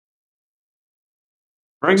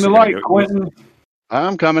 Bring So the you're gonna light, go Quentin.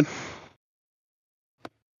 I'm coming.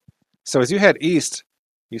 So as you head east,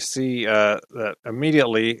 you see that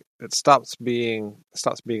immediately it stops being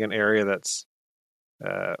an area that's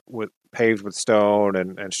paved with stone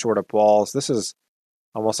and shored up walls. This is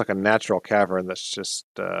almost like a natural cavern that's just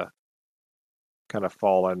kind of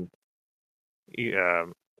fallen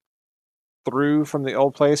through from the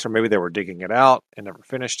old place, or maybe they were digging it out and never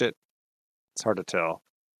finished it. It's hard to tell.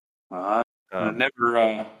 I've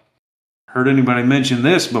never heard anybody mention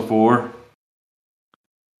this before.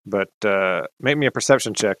 But make me a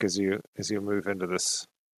perception check as you move into this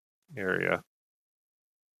area.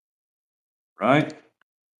 Right?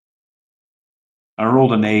 I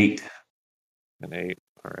rolled an 8. An 8.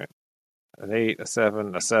 All right. An 8, a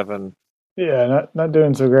 7, a 7. Yeah, not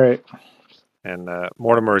doing so great. And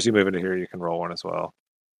Mortimer, as you move into here, you can roll one as well.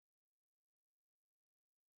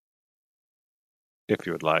 If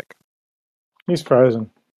you would like. He's frozen.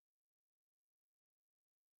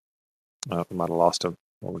 I might have lost him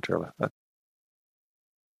momentarily.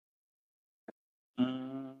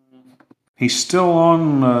 He's still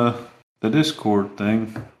on the Discord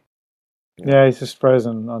thing. Yeah, he's just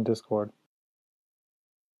frozen on Discord.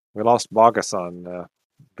 We lost Bogus on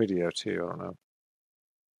video too. I don't know.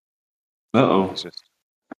 Uh-oh. He's just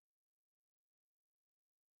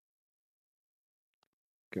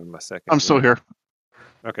give him a second. I'm still here.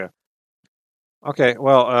 Okay. Okay.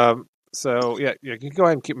 Well, so yeah, you can go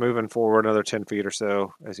ahead and keep moving forward another 10 feet or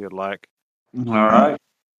so as you'd like. All right.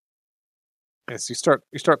 As you start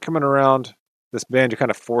coming around this bend, you're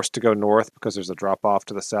kind of forced to go north because there's a drop off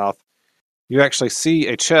to the south. You actually see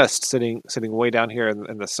a chest sitting way down here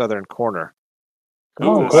in the southern corner.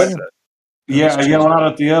 Oh, This, Quentin. Yeah, I yell out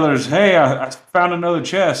at the others, hey, I found another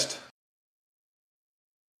chest.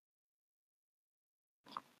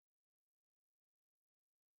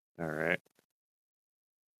 All right.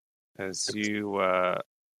 As you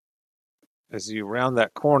round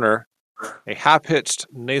that corner, a high-pitched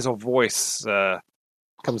nasal voice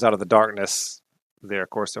comes out of the darkness there,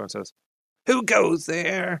 Corso, and says, "Who goes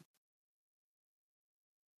there?"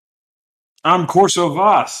 I'm Corso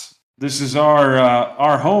Voss. This is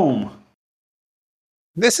our home.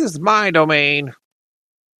 "This is my domain.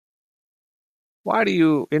 Why do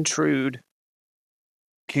you intrude?"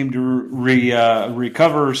 Came to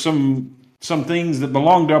recover some things that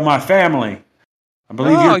belong to my family. I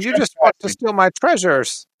believe "Oh, you're you just want to steal my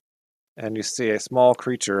treasures." And you see a small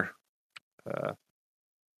creature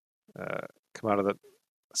come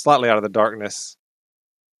slightly out of the darkness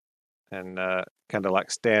and kind of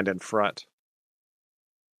like stand in front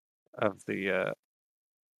of the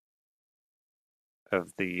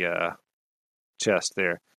chest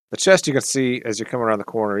there. The chest you can see as you come around the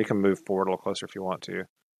corner. You can move forward a little closer if you want to.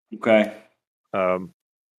 Okay.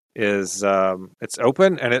 It's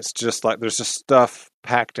open and it's just like there's just stuff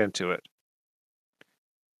packed into it.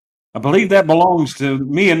 I believe that belongs to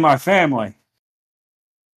me and my family.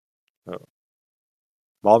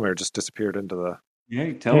 Valmir just disappeared into the. Yeah,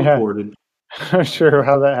 he teleported. I'm not sure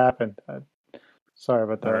how that happened. Sorry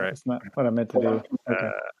about that. All right. That's not what I meant to do.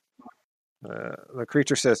 Okay. The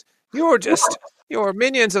creature says, "You're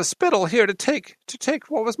minions of spittle here to take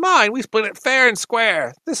what was mine. We split it fair and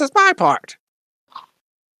square. This is my part."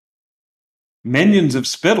 Minions of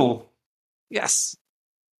spittle? "Yes.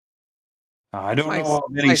 I don't know how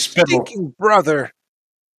My many spittle. stinking brother.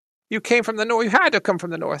 You came from the north. You had to come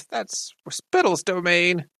from the north. That's Spittle's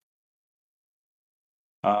domain."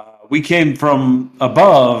 We came from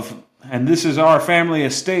above, and this is our family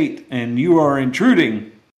estate, and you are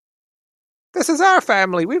intruding. This is our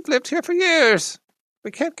family. We've lived here for years.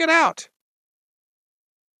 We can't get out.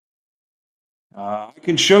 I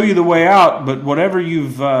can show you the way out, but whatever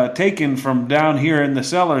you've taken from down here in the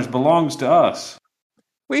cellars belongs to us.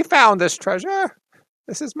 We found this treasure.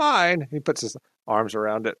 This is mine. He puts his arms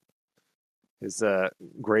around it. His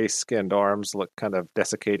gray-skinned arms look kind of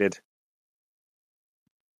desiccated.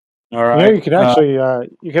 All right. you could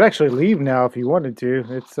actually leave now if you wanted to.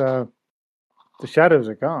 It's the shadows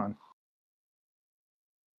are gone.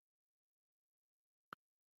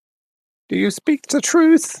 Do you speak the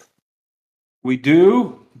truth? We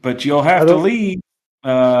do, but you'll have to leave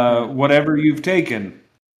whatever you've taken.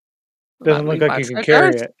 Doesn't look like you can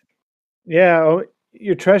carry it. Yeah,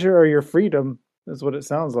 your treasure or your freedom is what it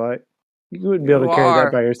sounds like. You wouldn't be able to carry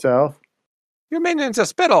that by yourself. Your minion's a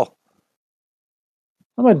spittle.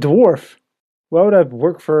 I'm a dwarf. Why would I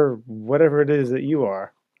work for whatever it is that you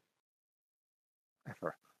are?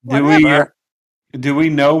 Do we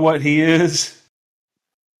know what he is?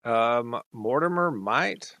 Mortimer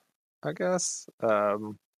might, I guess.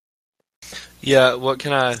 Yeah, what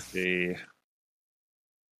can I... see.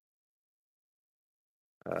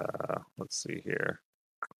 Let's see here.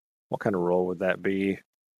 What kind of roll would that be?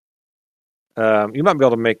 You might be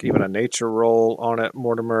able to make even a nature roll on it,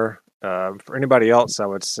 Mortimer. For anybody else, I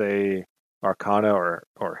would say Arcana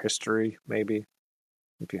or History, maybe,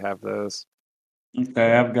 if you have those.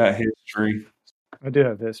 Okay, I've got History. I do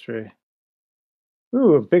have History.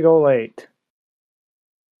 Ooh, a big old 8.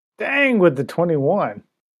 Dang, with the 21.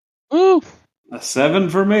 Ooh. A 7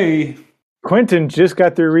 for me. Quentin just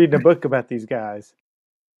got through reading a book about these guys.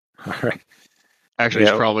 All right. Actually,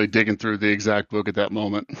 he's probably digging through the exact book at that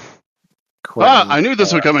moment. Quentin, I knew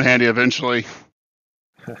this would come in handy eventually.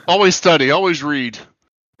 Always study, always read.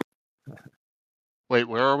 Wait,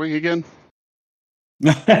 where are we again?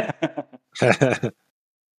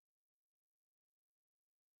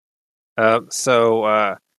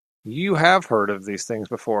 So you have heard of these things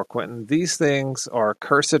before, Quentin. These things are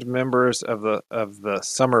cursed members of the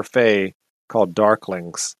Summer Fae called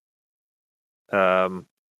Darklings.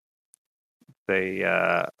 They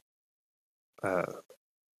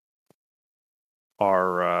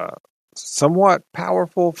are somewhat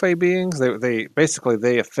powerful Fae beings. They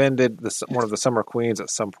basically offended one of the Summer Queens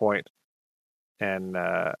at some point, and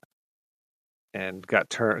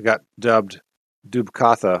got dubbed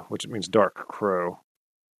Dubkatha, which means Dark Crow.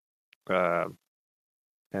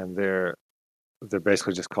 And they're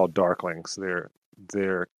basically just called Darklings.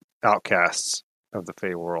 They're outcasts of the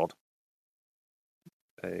Fae world.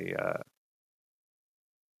 They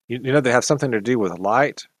they have something to do with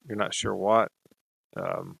light. You're not sure what.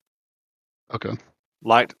 Okay.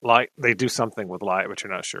 Light. They do something with light, but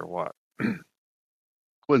you're not sure what.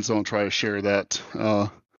 Quinn's going to try to share that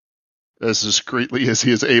as discreetly as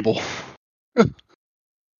he is able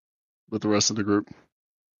with the rest of the group.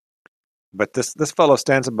 But this fellow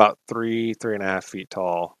stands about 3.5 feet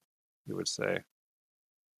tall, you would say.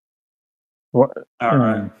 What? All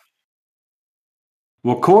right.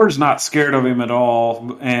 Well, Kor's not scared of him at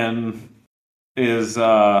all, and is,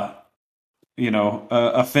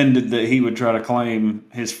 offended that he would try to claim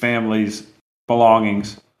his family's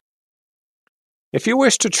belongings. If you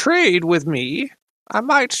wish to trade with me, I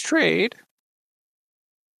might trade.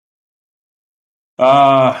 Can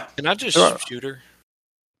I just shoot her?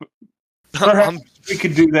 Perhaps we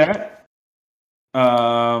could do that.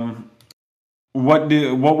 What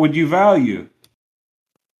would you value?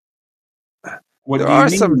 There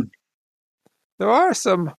are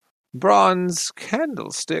some bronze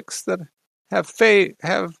candlesticks that have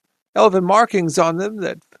elven markings on them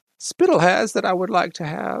that Spittle has that I would like to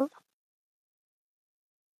have.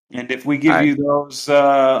 And if we give you those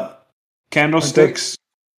candlesticks,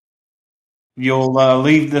 you'll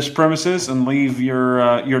leave this premises and leave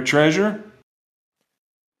your treasure?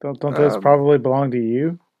 Don't those probably belong to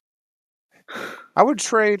you? I would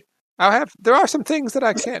trade. There are some things that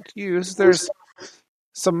I can't use. There's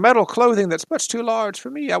some metal clothing that's much too large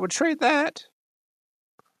for me. I would trade that.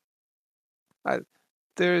 But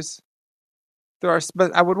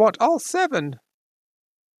I would want all 7.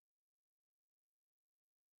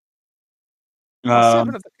 All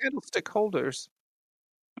 7 of the candlestick holders.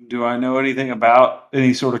 Do I know anything about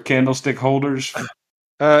any sort of candlestick holders?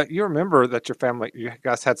 You remember that you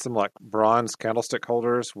guys had some like bronze candlestick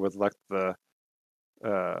holders with like the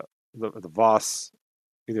Voss,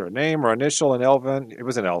 either a name or initial in Elven. It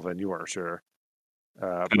was in Elven, you weren't sure.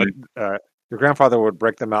 But your grandfather would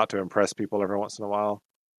break them out to impress people every once in a while.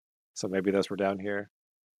 So maybe those were down here.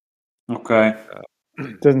 Okay.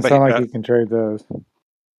 Doesn't sound like you can trade those.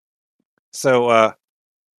 So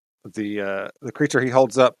the creature he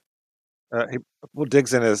holds up he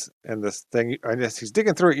digs in this thing, and as he's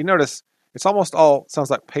digging through it, you notice it's almost all sounds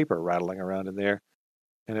like paper rattling around in there,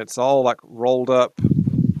 and it's all like rolled up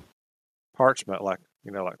parchment, like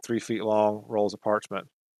like 3 feet long rolls of parchment.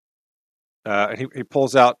 And he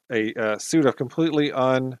pulls out a suit of completely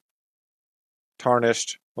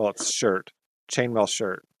untarnished, well, it's shirt, chainmail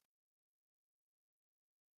shirt.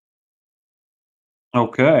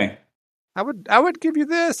 Okay. I would give you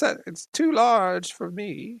this. It's too large for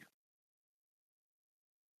me.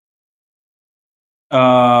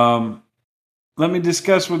 Let me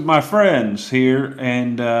discuss with my friends here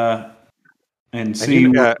and see.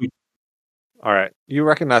 All right, you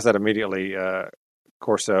recognize that immediately,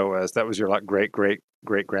 Corso, as that was your like great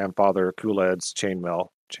grandfather Kuled's chainmail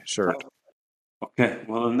shirt. Okay,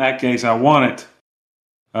 well in that case, I want it.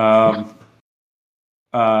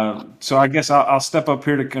 So I guess I'll step up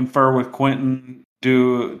here to confer with Quentin.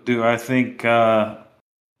 Do I think that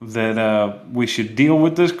we should deal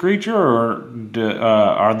with this creature, or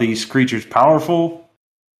are these creatures powerful?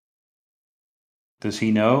 Does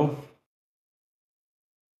he know?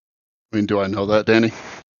 I mean, do I know that, Danny?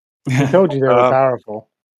 I told you they were powerful.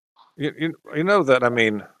 You know that, I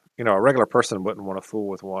mean, a regular person wouldn't want to fool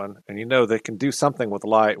with one, and they can do something with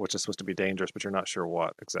light, which is supposed to be dangerous, but you're not sure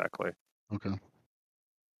what exactly. Okay.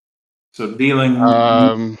 So dealing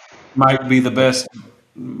might be the best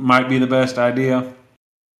idea.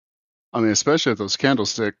 I mean, especially if those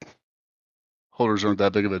candlestick holders aren't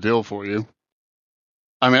that big of a deal for you.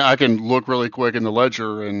 I mean, I can look really quick in the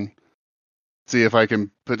ledger and see if I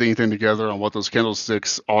can put anything together on what those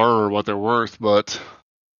candlesticks are or what they're worth, but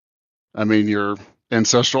I mean, your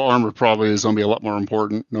ancestral armor probably is going to be a lot more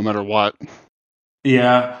important no matter what.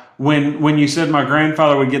 Yeah. When you said my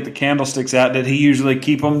grandfather would get the candlesticks out, did he usually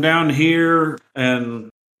keep them down here? And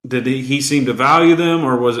did he seem to value them,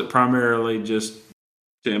 or was it primarily just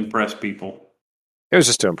to impress people? It was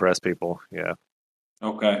just to impress people, yeah.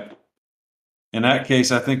 Okay. In that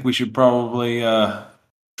case, I think we should probably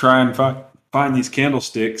try and find these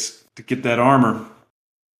candlesticks to get that armor.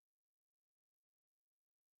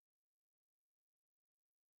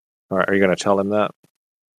 All right, are you going to tell him that?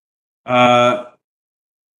 I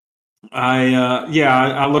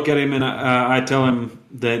look at him and I tell him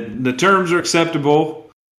that the terms are acceptable.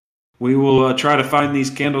 We will try to find these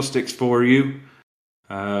candlesticks for you,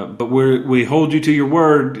 but we hold you to your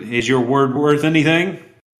word. Is your word worth anything?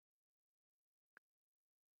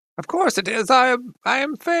 Of course it is. I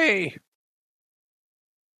am Faye.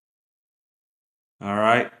 All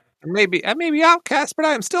right. I may be outcast, but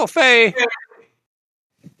I am still Faye.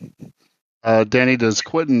 Danny, does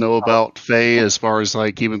Quentin know about Faye as far as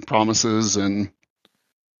like keeping promises and?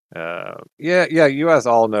 Yeah. You guys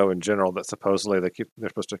all know in general that supposedly they're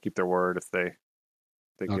supposed to keep their word if they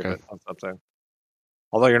give it on something.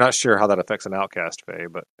 Although you're not sure how that affects an outcast Faye,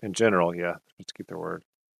 but in general, yeah, they're supposed to keep their word.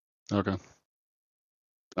 Okay.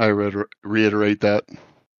 I reiterate that.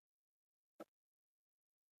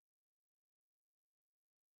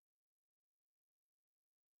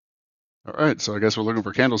 All right, so I guess we're looking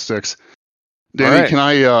for candlesticks. Danny, Can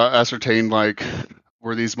I ascertain like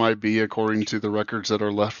where these might be according to the records that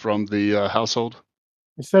are left from the household?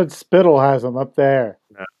 He said Spittle has them up there.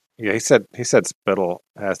 Yeah, he said Spittle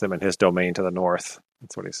has them in his domain to the north.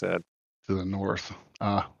 That's what he said. To the north.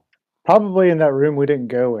 Probably in that room we didn't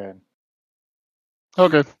go in.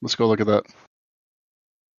 Okay, let's go look at that.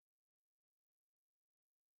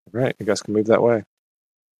 Right, you guys can move that way.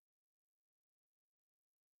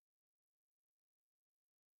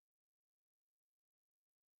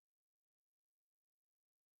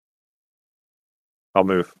 I'll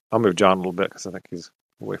move John a little bit because I think he's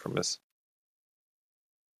away from his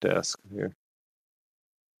desk here.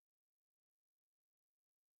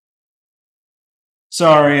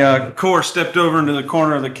 Sorry, Core stepped over into the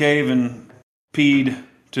corner of the cave and peed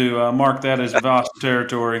to mark that as Voss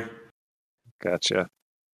territory. Gotcha.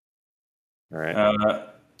 All right.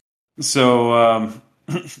 So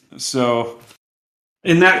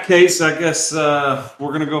in that case, I guess we're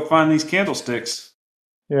going to go find these candlesticks.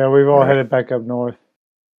 Yeah, we've all headed back up north.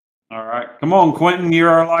 All right. Come on, Quentin. You're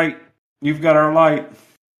our light. You've got our light.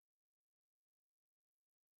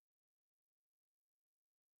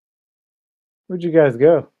 Where'd you guys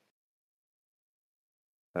go?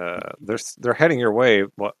 They're heading your way.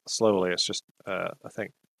 Slowly. It's just I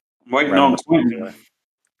think. I'm waiting on Quentin.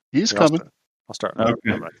 He's coming. I'll start. Okay.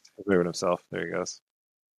 He's moving himself. There he goes.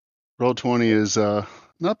 Roll20 has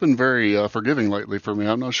not been very forgiving lately for me.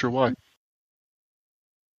 I'm not sure why.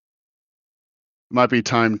 Might be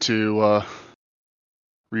time to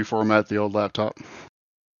reformat the old laptop.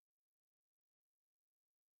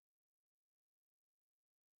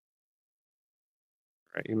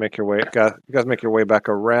 Right, you make your way. You guys make your way back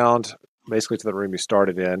around, basically to the room you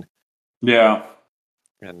started in. Yeah.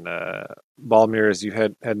 And Balmir, as you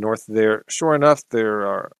head north there, sure enough,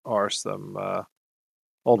 there are some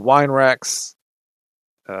old wine racks.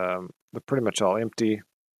 They're pretty much all empty.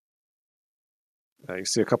 You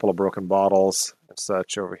see a couple of broken bottles and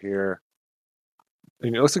such over here.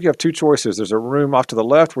 And it looks like you have two choices. There's a room off to the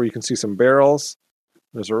left where you can see some barrels.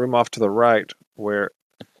 There's a room off to the right where,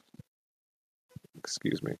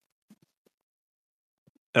 excuse me.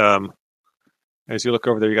 As you look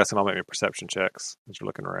over there, you guys can all make me perception checks as you're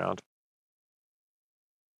looking around.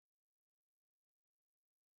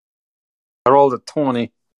 I rolled a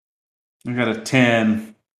 20. I got a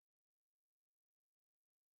 10.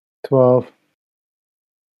 12.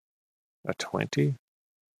 A 20?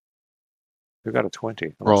 Who got a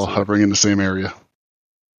 20? We're all hovering in the same area.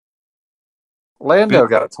 Lando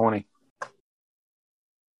got a 20.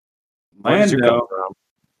 Where did you come Lando. from?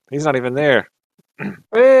 He's not even there.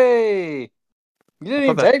 Hey! You didn't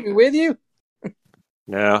even take me with you?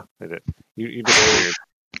 No, they did. You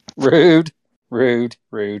disappeared. Rude.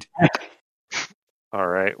 All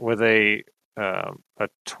right. With a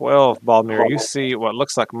 12, Balmir, you see what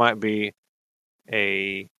looks like might be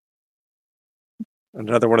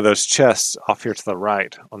another one of those chests off here to the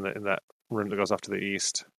right in that room that goes off to the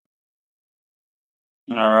east.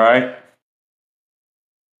 All right.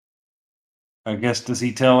 I guess, does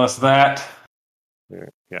he tell us that? Yeah,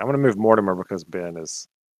 I'm going to move Mortimer because Ben is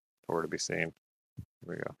nowhere to be seen. Here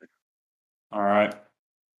we go. All right.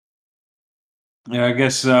 Yeah, I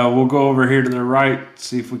guess we'll go over here to the right,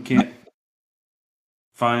 see if we can't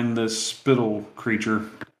find the spittle creature.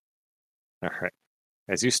 All right.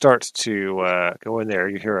 As you start to go in there,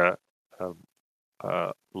 you hear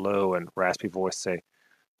a low and raspy voice say,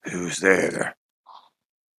 "Who's there?"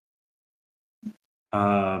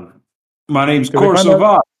 My name's Did we find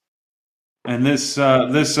Korsovat, and this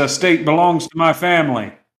estate belongs to my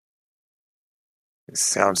family. It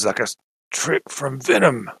sounds like a trick from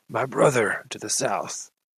Venom, my brother, to the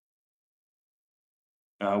south.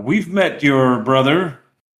 We've met your brother.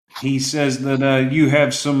 He says that you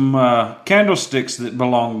have some candlesticks that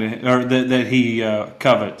belong to him, or that he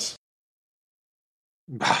covets.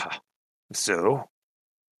 Bah. So?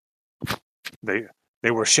 They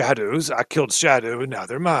were Shadow's. I killed Shadow, and now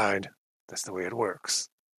they're mine. That's the way it works.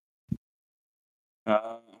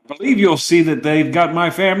 I believe you'll see that they've got my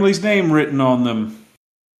family's name written on them.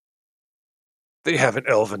 They have an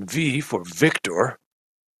elven V for Victor.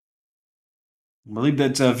 I believe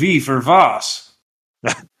that's a V for Voss.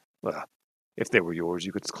 Well, if they were yours,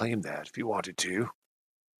 you could claim that if you wanted to.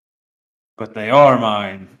 But they are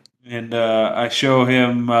mine. And I show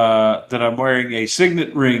him that I'm wearing a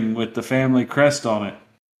signet ring with the family crest on it.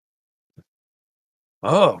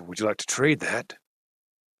 Oh, would you like to trade that?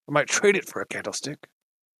 I might trade it for a candlestick.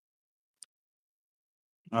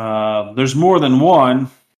 There's more than one.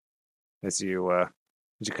 As you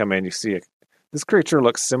come in, you see this creature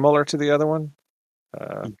looks similar to the other one.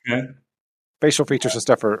 Okay. Facial features and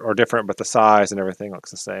stuff are different, but the size and everything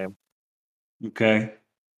looks the same. Okay.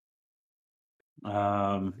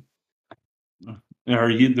 Are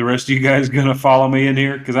the rest of you guys going to follow me in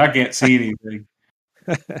here? Because I can't see anything.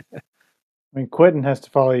 I mean, Quentin has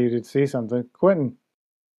to follow you to see something. Quentin.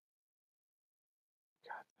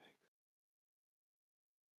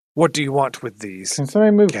 What do you want with these? Can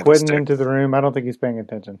somebody move Quentin candlesticks? into the room? I don't think he's paying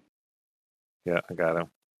attention. Yeah, I got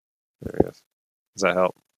him. There he is. Does that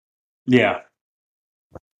help? Yeah.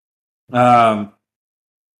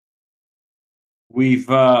 We've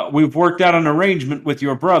worked out an arrangement with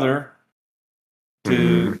your brother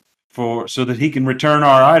so that he can return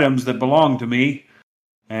our items that belong to me,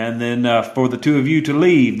 and then for the two of you to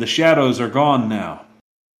leave. The shadows are gone now.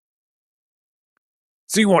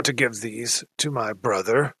 So you want to give these to my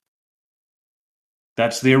brother?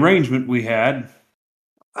 That's the arrangement we had.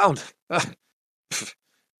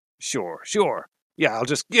 Sure. Yeah, I'll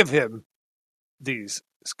just give him these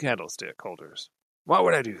candlestick holders. Why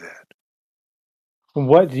would I do that?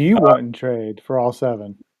 What do you want in trade for all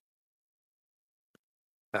 7?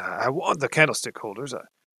 I want the candlestick holders.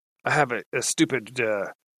 I have a stupid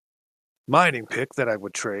mining pick that I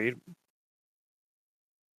would trade.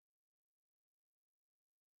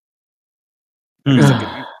 I guess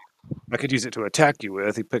I could use it to attack you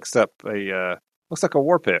with. He picks up looks like a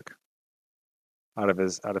war pick out of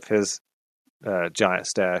his giant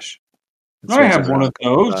stash. I have one of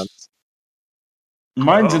those.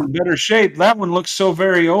 Mine's in better shape. That one looks so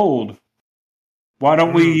very old. Why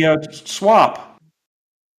don't we swap?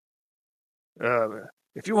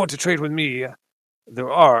 If you want to trade with me,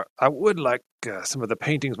 I would like some of the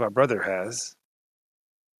paintings my brother has.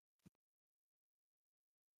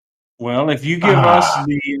 Well, if you give us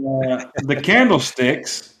the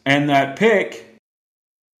candlesticks and that pick,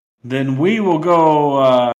 then we will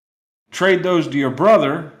go trade those to your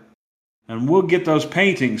brother, and we'll get those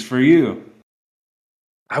paintings for you.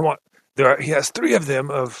 He has 3 of them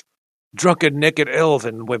of drunken, naked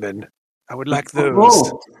elven women. I would like those.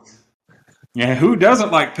 Oh. Yeah, who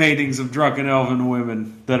doesn't like paintings of drunken elven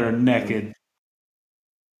women that are naked?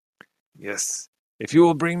 Yes. If you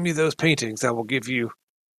will bring me those paintings, I will give you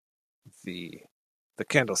the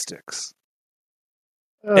candlesticks.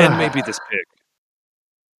 And maybe this pig.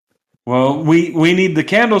 Well, we need the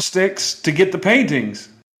candlesticks to get the paintings.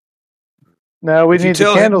 No, we If you need the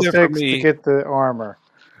tell him they're for candlesticks to me- get the armor.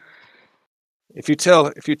 If you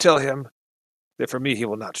tell him that for me, he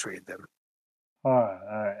will not trade them. All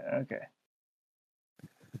right, okay.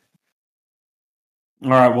 All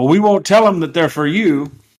right, well, we won't tell them that they're for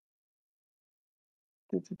you.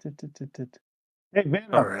 Hey,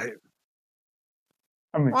 Venom. All right.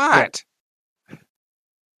 I mean, What? yeah.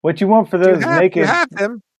 What you want for those naked? You have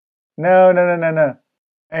them. No.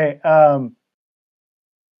 Hey,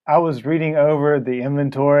 I was reading over the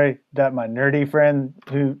inventory that my nerdy friend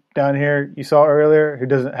who down here you saw earlier, who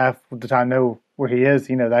doesn't half the time know where he is.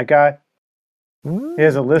 You know that guy. He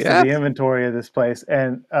has a list of the inventory of this place,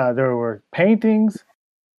 and there were paintings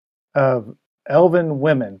of elven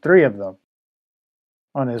women, 3 of them,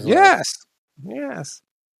 on his list. Yes.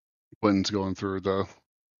 Quinn's going through the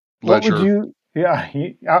What ledger. would you? Yeah,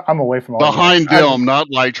 I'm away from all Behind this. them, not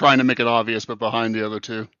like trying to make it obvious, but behind the other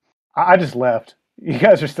 2. I just left. You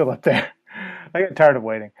guys are still up there. I get tired of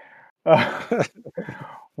waiting.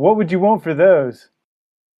 What would you want for those?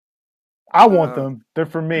 I want them. They're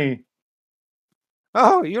for me.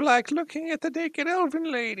 Oh, you like looking at the naked elven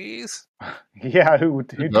ladies? Yeah, who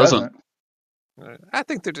doesn't? I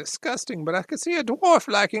think they're disgusting, but I could see a dwarf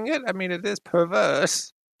liking it. I mean, it is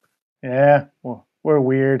perverse. Yeah, well, we're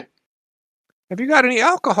weird. Have you got any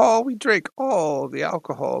alcohol? We drink all the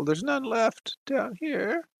alcohol. There's none left down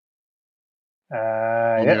here.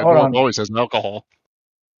 Yeah, hold on. Always has alcohol.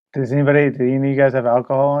 Do any of you guys have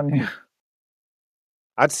alcohol on you?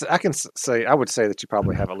 I would say that you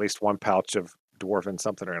probably have at least 1 pouch of dwarven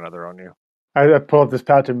something or another on you. I pull up this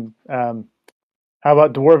pouch and how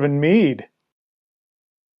about dwarven mead?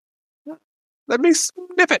 Let me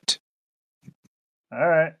sniff it. All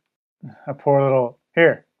right. I pour a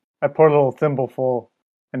little thimbleful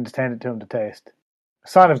and just hand it to him to taste. A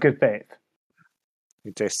sign of good faith.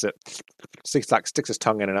 He tastes it. Sticks his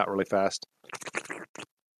tongue in and out really fast.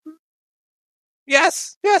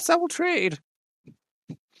 Yes, I will trade.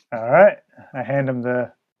 All right. I hand him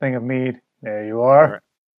the thing of mead. There you are. Right.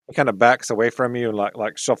 He kind of backs away from you and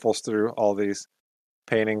like shuffles through all these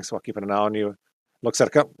paintings while keeping an eye on you. Looks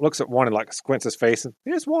at one and like squints his face and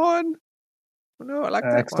here's one. Oh, no, I like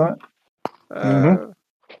that Excellent. one.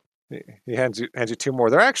 He hands you 2 more.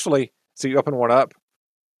 They're actually, so you open one up.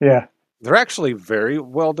 Yeah. They're actually very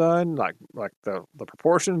well done. Like the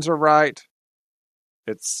proportions are right.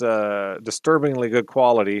 It's disturbingly good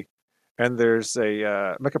quality. And there's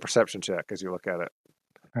make a perception check as you look at it.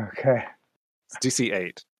 Okay. It's DC 8.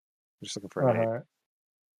 I'm just looking for an 8. Right.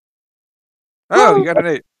 Oh, you got an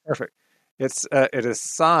 8. Perfect. It is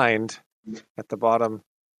signed at the bottom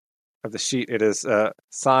of the sheet. It is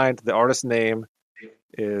signed. The artist's name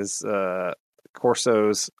is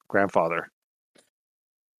Corso's grandfather.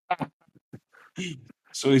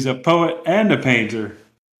 So he's a poet and a painter.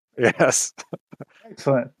 Yes.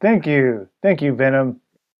 Excellent. Thank you, Venom.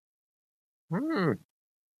 Hmm.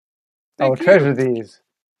 I will Thank you. treasure these.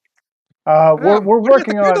 We're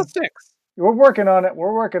working on. Candlesticks. We're working on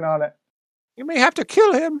it. You may have to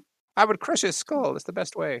kill him. I would crush his skull. It's the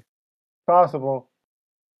best way. Possible.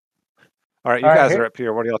 All right, you guys are up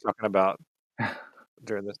here. What are y'all talking about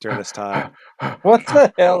during this time? What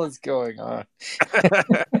the hell is going on?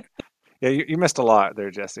 Yeah, you missed a lot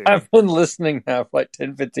there, Jesse. I've been listening now for like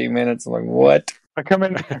 10, 15 minutes. I'm like, what? I come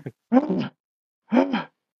in there.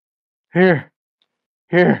 Here.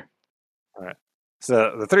 All right.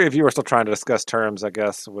 So the 3 of you are still trying to discuss terms, I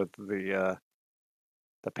guess, with the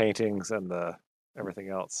paintings and the everything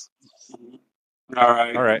else. All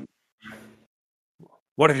right. All right.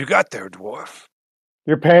 What have you got there, dwarf?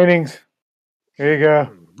 Your paintings. Here you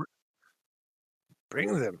go.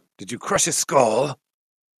 Bring them. Did you crush his skull?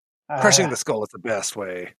 Crushing the skull is the best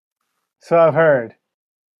way. So I've heard.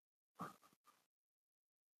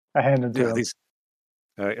 I hand them to him.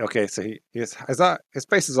 Okay, so his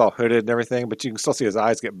face is all hooded and everything, but you can still see his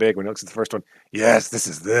eyes get big when he looks at the first one. Yes, this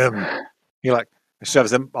is them. He like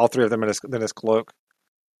shoves them, all 3 of them, in his cloak,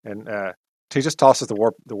 and he just tosses the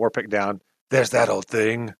war pick down. There's that old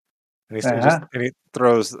thing, And he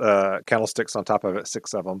throws candlesticks on top of it,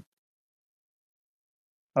 6 of them.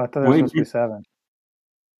 Oh, I thought there was supposed to be 7.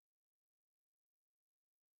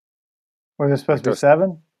 Was there supposed to be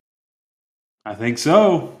 7? I think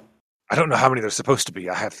so. I don't know how many there's supposed to be.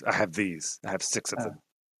 I have these. I have 6 of them.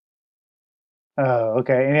 Oh,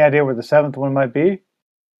 okay. Any idea where the 7th one might be?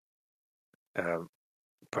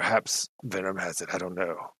 Perhaps Venom has it. I don't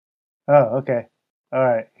know. Oh, okay. All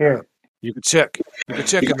right. Here. You could check. You could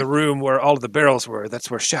check in the room where all of the barrels were. That's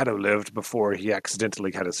where Shadow lived before he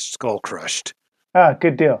accidentally had his skull crushed. Ah,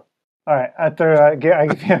 good deal. All right.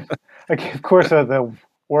 I give Corso the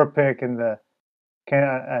war pick and the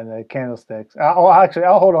candlesticks.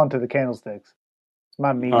 I'll hold on to the candlesticks. It's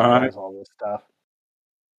my meat that does all this stuff.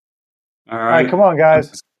 All All right, come on,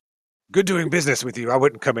 guys. Good doing business with you. I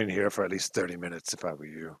wouldn't come in here for at least 30 minutes if I were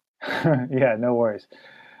you. Yeah, no worries.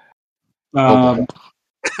 Quentin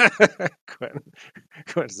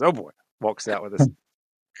says, oh boy, walks out with his,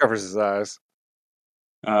 covers his eyes.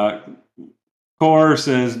 Cor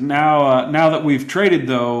says, now that we've traded,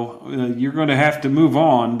 though, you're going to have to move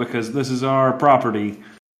on because this is our property.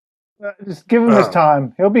 Just give him his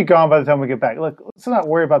time. He'll be gone by the time we get back. Look, let's not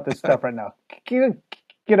worry about this stuff right now.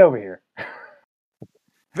 Get over here.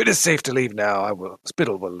 If it is safe to leave now,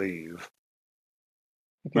 Spittle will leave.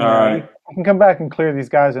 All right. You can come back and clear these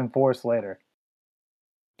guys in force later.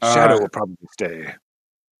 Shadow will probably stay.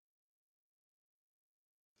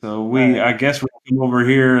 So I guess we come over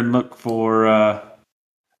here and look for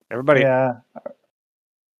everybody. Yeah.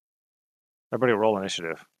 Everybody roll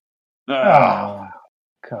initiative. Oh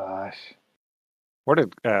gosh. Where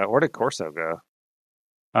did Corso go?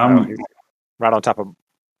 He's right on top of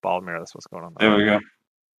Balmir. That's what's going on. There we go.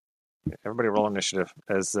 Everybody roll initiative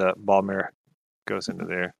as Balmir goes into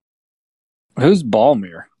there. Who's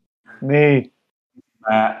Balmir? Me.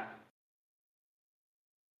 Matt.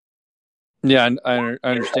 Yeah, I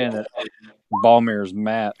understand that. Balmir's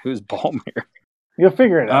Matt. Who's Balmir? You'll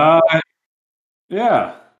figure it out.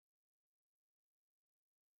 Yeah.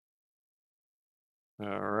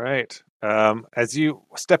 All right. As you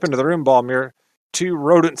step into the room, Balmir, 2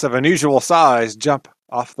 rodents of unusual size jump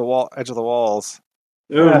off the edge of the walls.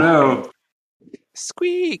 Oh no!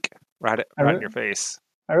 Squeak! Right in your face.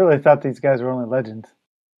 I really thought these guys were only legends.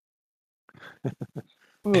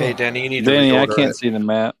 Hey, Danny, you need to Danny, I reorder can't it. see the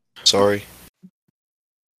map. Sorry.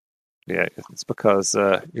 Yeah, it's because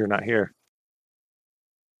you're not here.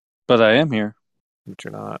 But I am here. But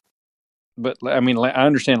you're not. But I mean, I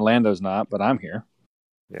understand Lando's not, but I'm here.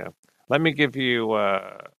 Yeah. Let me give you.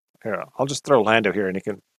 Here, I'll just throw Lando here, and you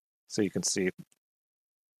can see.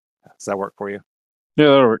 Does that work for you? Yeah,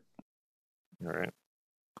 that'll work. All right.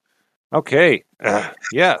 Okay.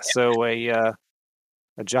 Yeah. So a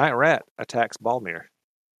giant rat attacks Balmir.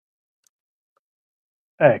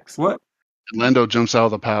 X. What? Lando jumps out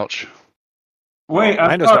of the pouch. Wait,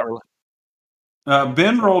 Lando's not.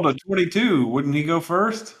 Ben rolled a 22. Wouldn't he go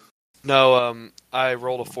first? No, I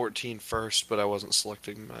rolled a 14 first, but I wasn't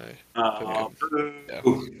selecting my. Not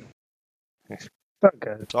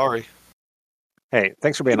good. Sorry. Hey,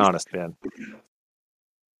 thanks for being honest, Ben.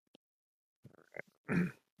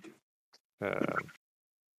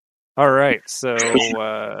 All right, so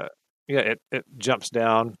it jumps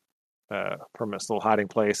down from its little hiding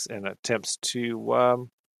place and attempts to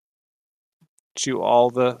chew all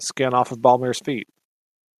the skin off of Balmir's feet.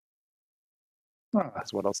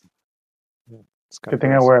 That's what else. Yeah, good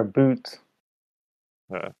thing I wear boots.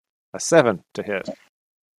 A 7 to hit.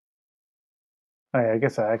 Oh, yeah, I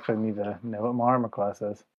guess I actually need to know what my armor class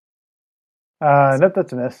is. Nope,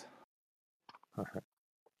 that's a miss. All right.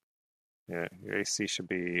 Yeah, your AC should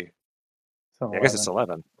be. So I guess it's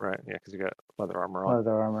 11, right? Yeah, because you got leather armor on.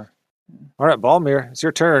 Leather armor. All right, Balmir, it's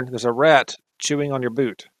your turn. There's a rat chewing on your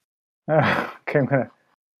boot. Okay, I'm going to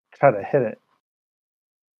try to hit it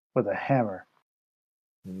with a hammer.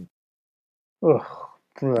 Ugh.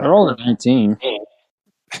 I rolled a 19.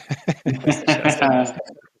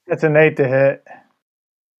 That's an 8 to hit.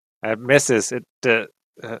 It misses. It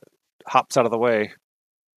hops out of the way.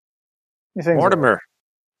 These things Mortimer.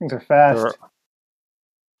 Things are fast.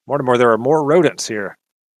 Mortimer, there are more rodents here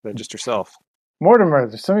than just yourself. Mortimer,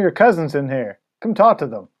 there's some of your cousins in here. Come talk to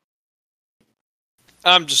them.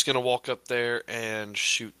 I'm just going to walk up there and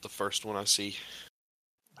shoot the first one I see.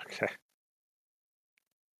 Okay.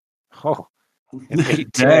 Oh, an 18.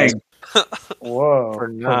 Dang. Whoa. For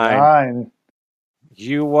 9. 9.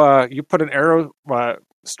 You put an arrow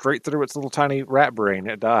straight through its little tiny rat brain.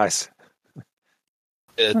 It dies.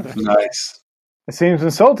 Nice. It seems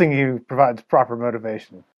insulting you provides proper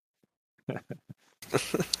motivation.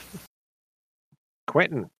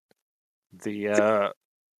 Quentin, the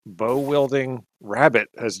bow-wielding rabbit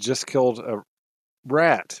has just killed a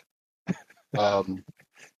rat. Not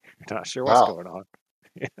sure what's Wow. going on.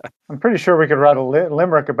 I'm pretty sure we could write a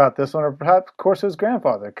limerick about this one, or perhaps Corso's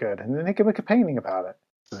grandfather could, and then he could make a painting about it.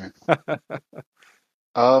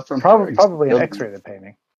 From Probably an Yep. X-rated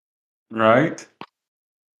painting. Right?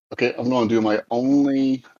 Okay, I'm going to do my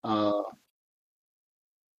only, the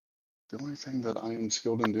only thing that I am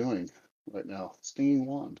skilled in doing right now. Stinging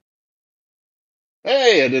Wand.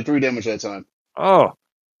 Hey, I did 3 damage that time. Oh,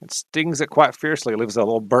 it stings it quite fiercely. It leaves a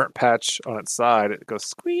little burnt patch on its side. It goes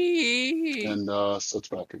squeak, And slips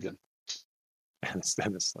back again. and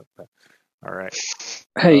it's like that. All right.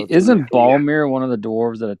 Hey, Oh, isn't Balmir one of the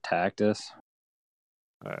dwarves that attacked us?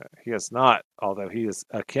 He is not, although he is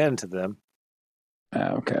akin to them.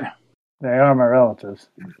 Oh, okay. They are my relatives.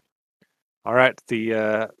 All right.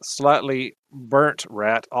 The slightly burnt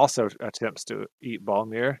rat also attempts to eat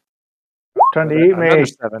Balmir. Trying to eat Another me.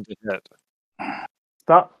 7 to hit.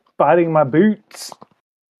 Stop biting my boots.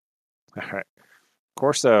 All right.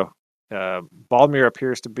 Corso, Balmir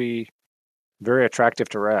appears to be very attractive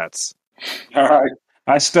to rats. All right.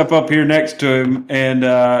 I step up here next to him and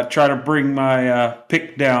try to bring my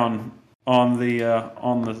pick down on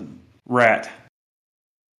the rat.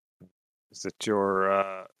 Is it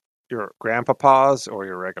your grandpapa's or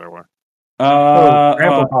your regular one?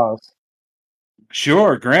 Grandpa paws.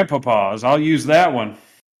 Sure, Grandpapa's. I'll use that one.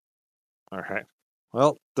 All right.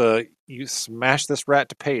 Well, you smash this rat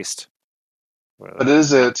to paste. But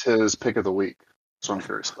is it his pick of the week? That's what I'm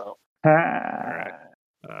curious about. All right.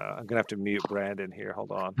 I'm gonna have to mute Brandon here.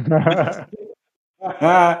 Hold on.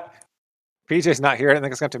 PJ's not here. I didn't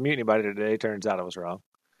think I was gonna have to mute anybody today. Turns out I was wrong.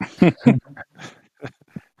 All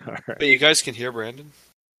right. But you guys can hear Brandon?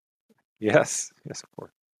 Yes, of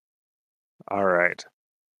course. All right.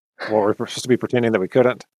 Well, we're supposed to be pretending that we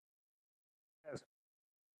couldn't.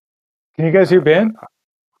 Can you guys hear Ben?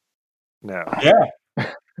 No. Yeah.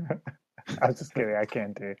 I was just kidding. I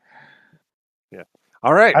can too.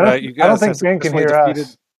 All right. I don't, you I guys don't think have Ben can successfully hear defeated-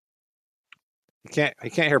 us. He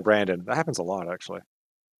can't hear Brandon. That happens a lot, actually.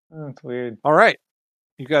 Oh, that's weird. All right.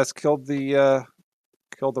 You guys killed the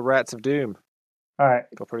rats of doom. All right.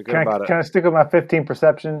 Feel pretty good about Can it. I stick with my 15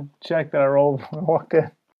 perception check that I rolled when I walked in?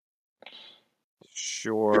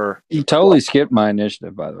 Sure. You totally skipped my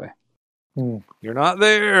initiative, by the way. You're not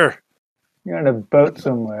there. You're on a boat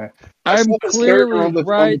somewhere. I'm saw this character clearly on the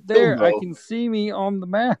right film, there. I though. can see me on the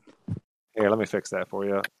map. Here, let me fix that for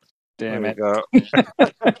you. Damn There it. you go.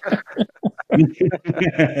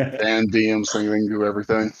 And DMs think they can do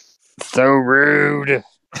everything. So rude.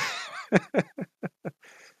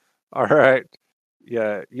 All right.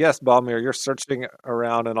 Yeah. Yes, Balmir, you're searching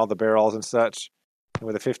around in all the barrels and such. And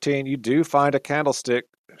with a 15, you do find a candlestick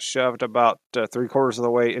shoved about 3/4 of the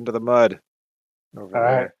way into the mud. Over All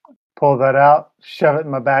there. right. Pull that out, shove it in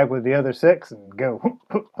my bag with the other 6, and go.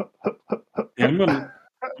 Yeah, I'm gonna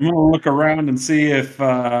look around and see if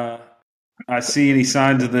I see any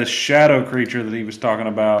signs of this shadow creature that he was talking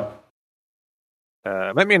about.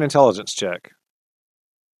 Make me an intelligence check.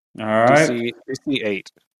 All right. DC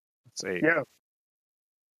 8. It's 8. Yeah.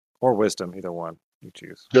 Or wisdom, either one. You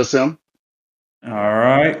choose. Just him? All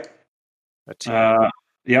right. A 10.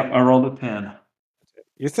 Yep, I rolled a 10.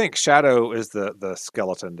 You think Shadow is the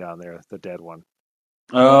skeleton down there, the dead one.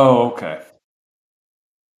 Oh, okay.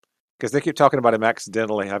 Because they keep talking about him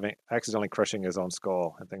accidentally crushing his own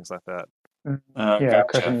skull and things like that. Yeah, Gotcha.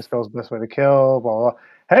 crushing the skull's the best way to kill. Blah, blah, blah.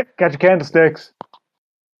 Hey, got your candlesticks.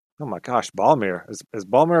 Oh my gosh, Balmir. Is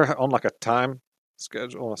Balmir on like a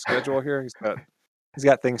schedule here? He's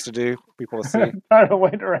got things to do, people to see. Trying to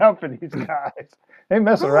wait around for these guys. They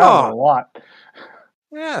mess around a lot.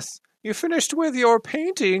 Yes. You finished with your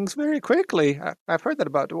paintings very quickly. I've heard that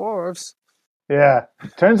about dwarves. Yeah.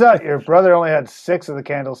 Turns out your brother only had 6 of the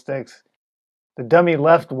candlesticks. The dummy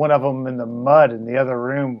left one of them in the mud in the other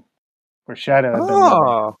room where Shadow had been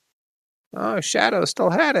living. Oh, Shadow still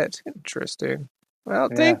had it. Interesting. Well,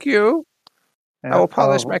 Yeah. thank you. Yeah, I will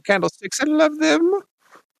polish oh, my candlesticks and love them.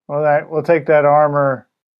 All right, we'll take that armor.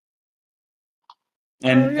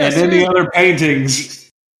 And yes, any yes. other paintings?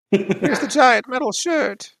 Here's the giant metal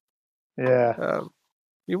shirt. Yeah.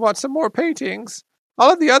 You want some more paintings?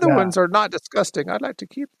 All of the other No. ones are not disgusting. I'd like to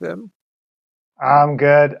keep them. I'm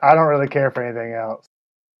good. I don't really care for anything else.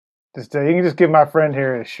 Just you can just give my friend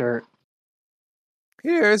here his shirt.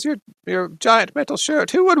 Here's your giant metal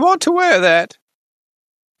shirt. Who would want to wear that?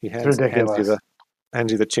 He It's hands ridiculous.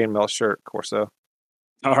 you the chainmail shirt, Corso.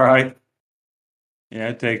 All right. Yeah,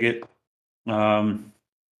 I take it. Now,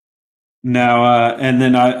 and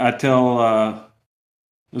then I tell,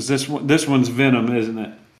 this one's Venom, isn't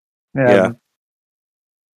it? Yeah.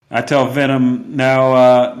 I tell Venom,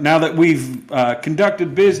 now that we've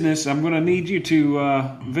conducted business, I'm going to need you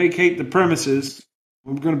to vacate the premises.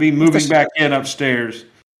 We're going to be moving back in upstairs.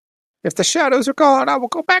 If the shadows are gone, I will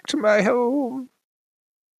go back to my home.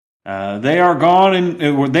 They are gone,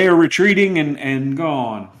 and they are retreating and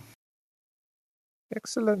gone.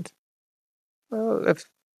 Excellent. Well,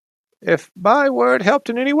 if my word helped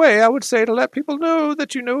in any way, I would say to let people know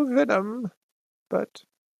that you know Venom. But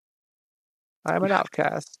I am an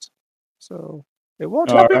outcast, so it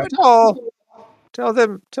won't All help you right. at all. Tell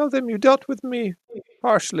them you dealt with me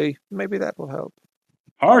harshly. Maybe that will help.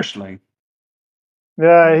 Harshly.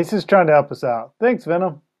 Yeah, he's just trying to help us out. Thanks,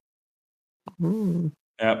 Venom.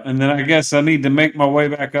 Yeah, and then I guess I need to make my way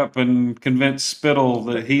back up and convince Spittle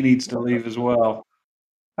that he needs to leave as well.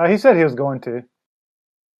 He said he was going to.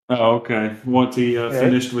 Oh, okay. Once he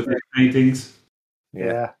finished with his paintings.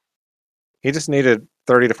 Yeah. He just needed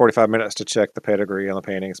 30 to 45 minutes to check the pedigree on the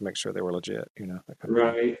paintings, make sure they were legit. You know. That kind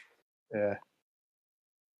of thing. Right. Yeah.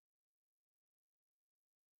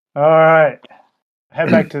 All right. Head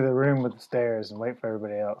back to the room with the stairs and wait for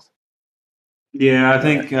everybody else. Yeah, I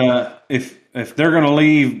think if they're going to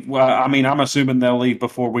leave, well, I mean, I'm assuming they'll leave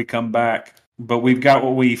before we come back. But we've got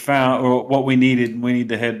what we found or what we needed. We need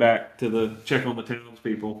to head back to check on the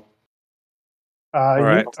townspeople.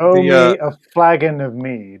 right. You owe me a flagon of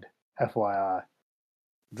mead, FYI.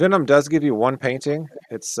 Venom does give you one painting.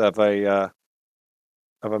 It's of a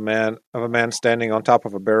man standing on top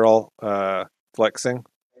of a barrel, flexing,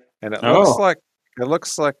 and it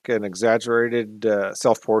looks like an exaggerated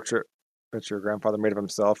self-portrait that your grandfather made of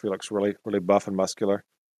himself. He looks really, really buff and muscular,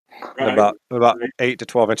 and about 8 to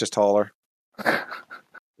 12 inches taller. All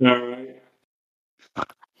right.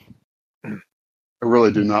 I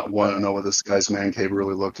really do not want to know what this guy's man cave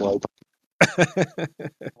really looked like. A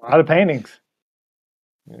lot of paintings.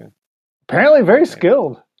 Yeah. Apparently very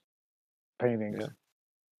skilled paintings.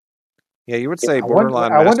 Yeah, you would say I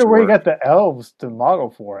borderline. wonder where he masterwork. got the elves to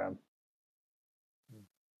model for him.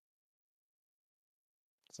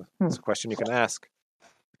 It's a question you can ask.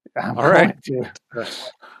 I'm All right. going to.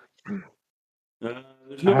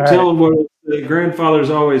 There's no All right. telling what the grandfather's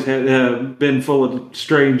always had been full of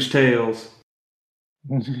strange tales.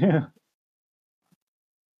 Yeah.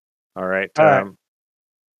 All right. All right.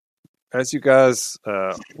 As you guys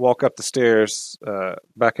walk up the stairs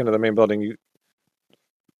back into the main building,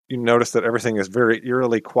 you notice that everything is very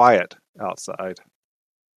eerily quiet outside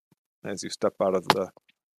as you step out of the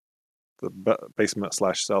basement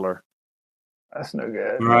 / cellar. That's no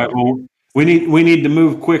good. All right. Well, we need to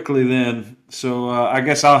move quickly then. So I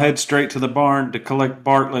guess I'll head straight to the barn to collect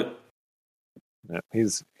Bartlett. Yeah,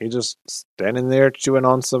 he's just standing there chewing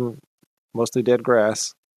on some mostly dead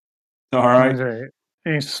grass. All right. Is there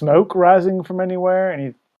any smoke rising from anywhere?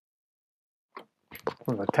 Any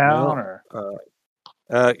from the town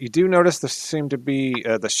You do notice there seem to be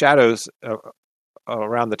the shadows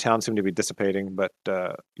around the town seem to be dissipating, but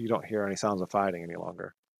you don't hear any sounds of fighting any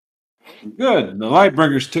longer. Good. The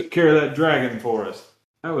Lightbringers took care of that dragon for us.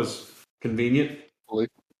 That was convenient.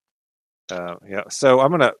 Yeah. So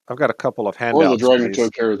I've got a couple of handouts. Or the dragon for these.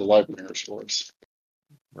 took care of the Lightbringers for us.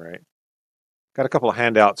 Right. Got a couple of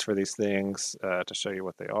handouts for these things to show you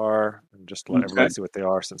what they are, and just to let everybody see what they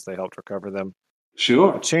are since they helped recover them.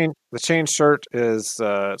 Sure. The chain shirt is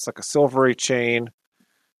it's like a silvery chain,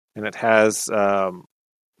 and it has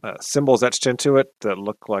symbols etched into it that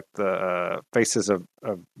look like the faces of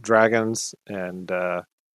dragons and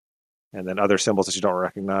then other symbols that you don't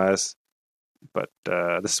recognize. But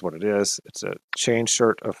this is what it is. It's a chain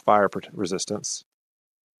shirt of fire resistance.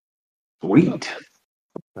 Sweet.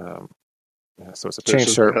 So it's a chain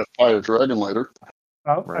shirt. Fire dragon later.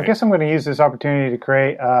 Oh, Right. I guess I'm going to use this opportunity to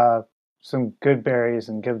create some good berries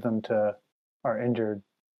and give them to our injured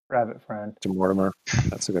rabbit friend. To Mortimer.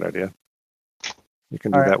 That's a good idea. You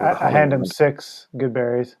can do All right, that with a I hand him Hollywood. 6 good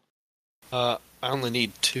berries. I only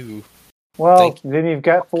need 2. Well, Thank then you've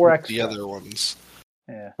got 4 extra. The other ones.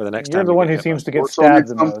 Yeah. For the next You're time the you one get who hit seems by- to get Or stabbed the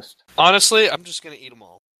something. most. Honestly, I'm just going to eat them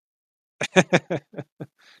all.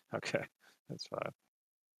 Okay, that's fine.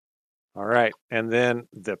 All right, and then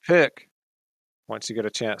the pick. Once you get a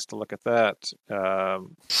chance to look at that,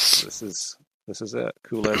 this is it.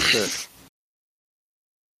 Cool Edge pick.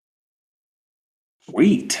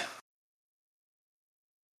 Sweet.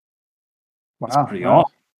 Wow. That's pretty nice.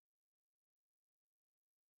 awesome.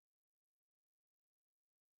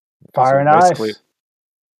 Fire So and basically,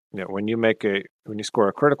 ice. when you score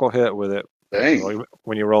a critical hit with it, Dang.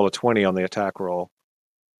 when you roll a 20 on the attack roll,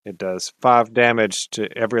 it does 5 damage to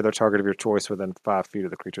every other target of your choice within 5 feet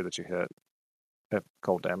of the creature that you hit.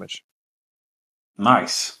 Cold damage.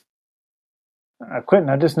 Nice. Quentin,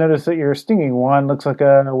 I just noticed that your stinging wand looks like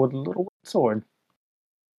a with a little sword.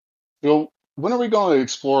 Bill, when are we going to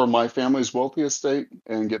explore my family's wealthy estate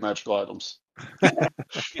and get magical items? I'm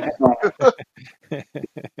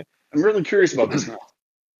really curious about this now.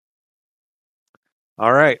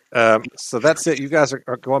 All right. So that's it. You guys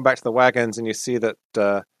are going back to the wagons, and you see that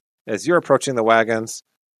as you're approaching the wagons,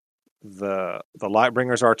 the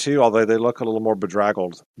Lightbringers are too, although they look a little more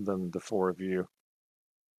bedraggled than the four of you.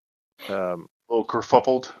 A little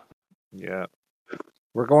kerfuffled. Yeah.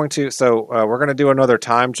 We're going to do another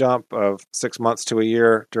time jump of 6 months to a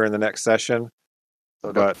year during the next session.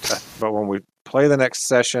 Okay. But when we play the next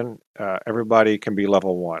session, everybody can be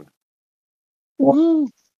level 1. Woo!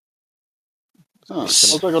 Huh.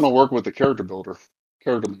 How's that going to work with the character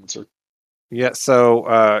mancer? Yeah,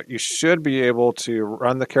 so you should be able to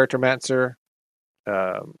run the character mancer,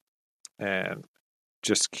 and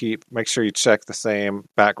just make sure you check the same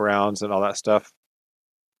backgrounds and all that stuff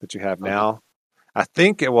that you have now. I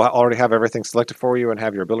think it will already have everything selected for you and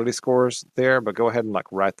have your ability scores there, but go ahead and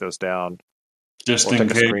write those down. Just Or in take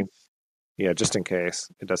a case. screen. Yeah, just in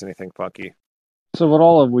case it does anything funky. So what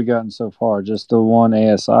all have we gotten so far? Just the one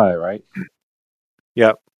ASI, right?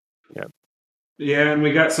 Yep. Yeah, and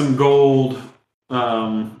we got some gold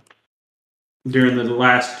during the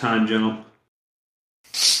last time jump.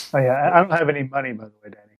 Oh yeah, I don't have any money, by the way,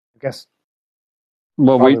 Danny. I guess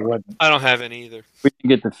Well, probably we wouldn't. I don't have any either. didn't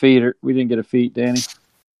get the feet. We didn't get a feat, Danny.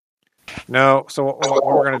 No, so what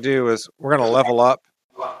we're going to do is we're going to level up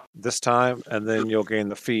this time, and then you'll gain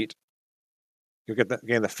the feat. You'll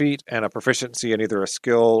gain the feat and a proficiency in either a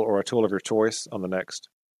skill or a tool of your choice on the next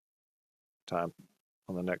time,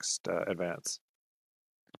 on the next advance.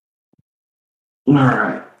 All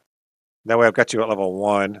right. That way I've got you at level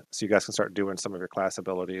 1, so you guys can start doing some of your class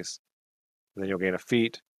abilities. And then you'll gain a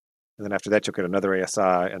feat, and then after that you'll get another ASI,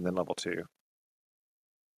 and then level 2.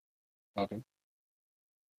 Okay.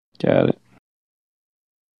 Got it.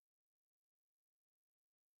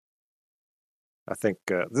 I think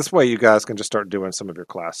this way you guys can just start doing some of your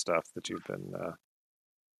class stuff that you've been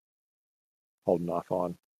holding off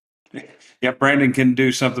on. Yeah, Brandon can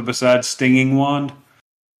do something besides stinging wand.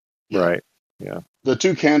 Yeah. Right. Yeah. The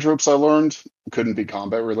 2 cantrips I learned couldn't be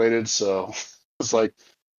combat related, so it's like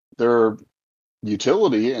they're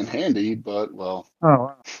utility and handy, but well. Oh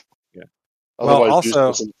wow. Yeah.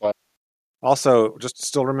 Otherwise, Well, also, just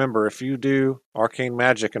still remember, if you do arcane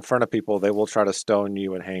magic in front of people, they will try to stone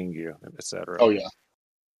you and hang you, etc. Oh yeah.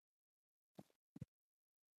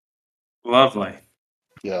 Lovely.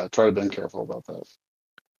 Yeah, try to be careful about that.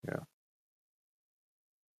 Yeah.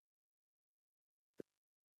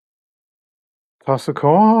 Toss a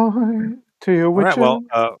coin to your All right. witcher. Well,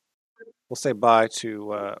 we'll say bye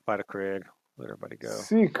to Craig. Let everybody go.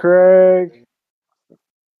 See, Craig.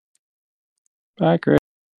 Bye, Chris.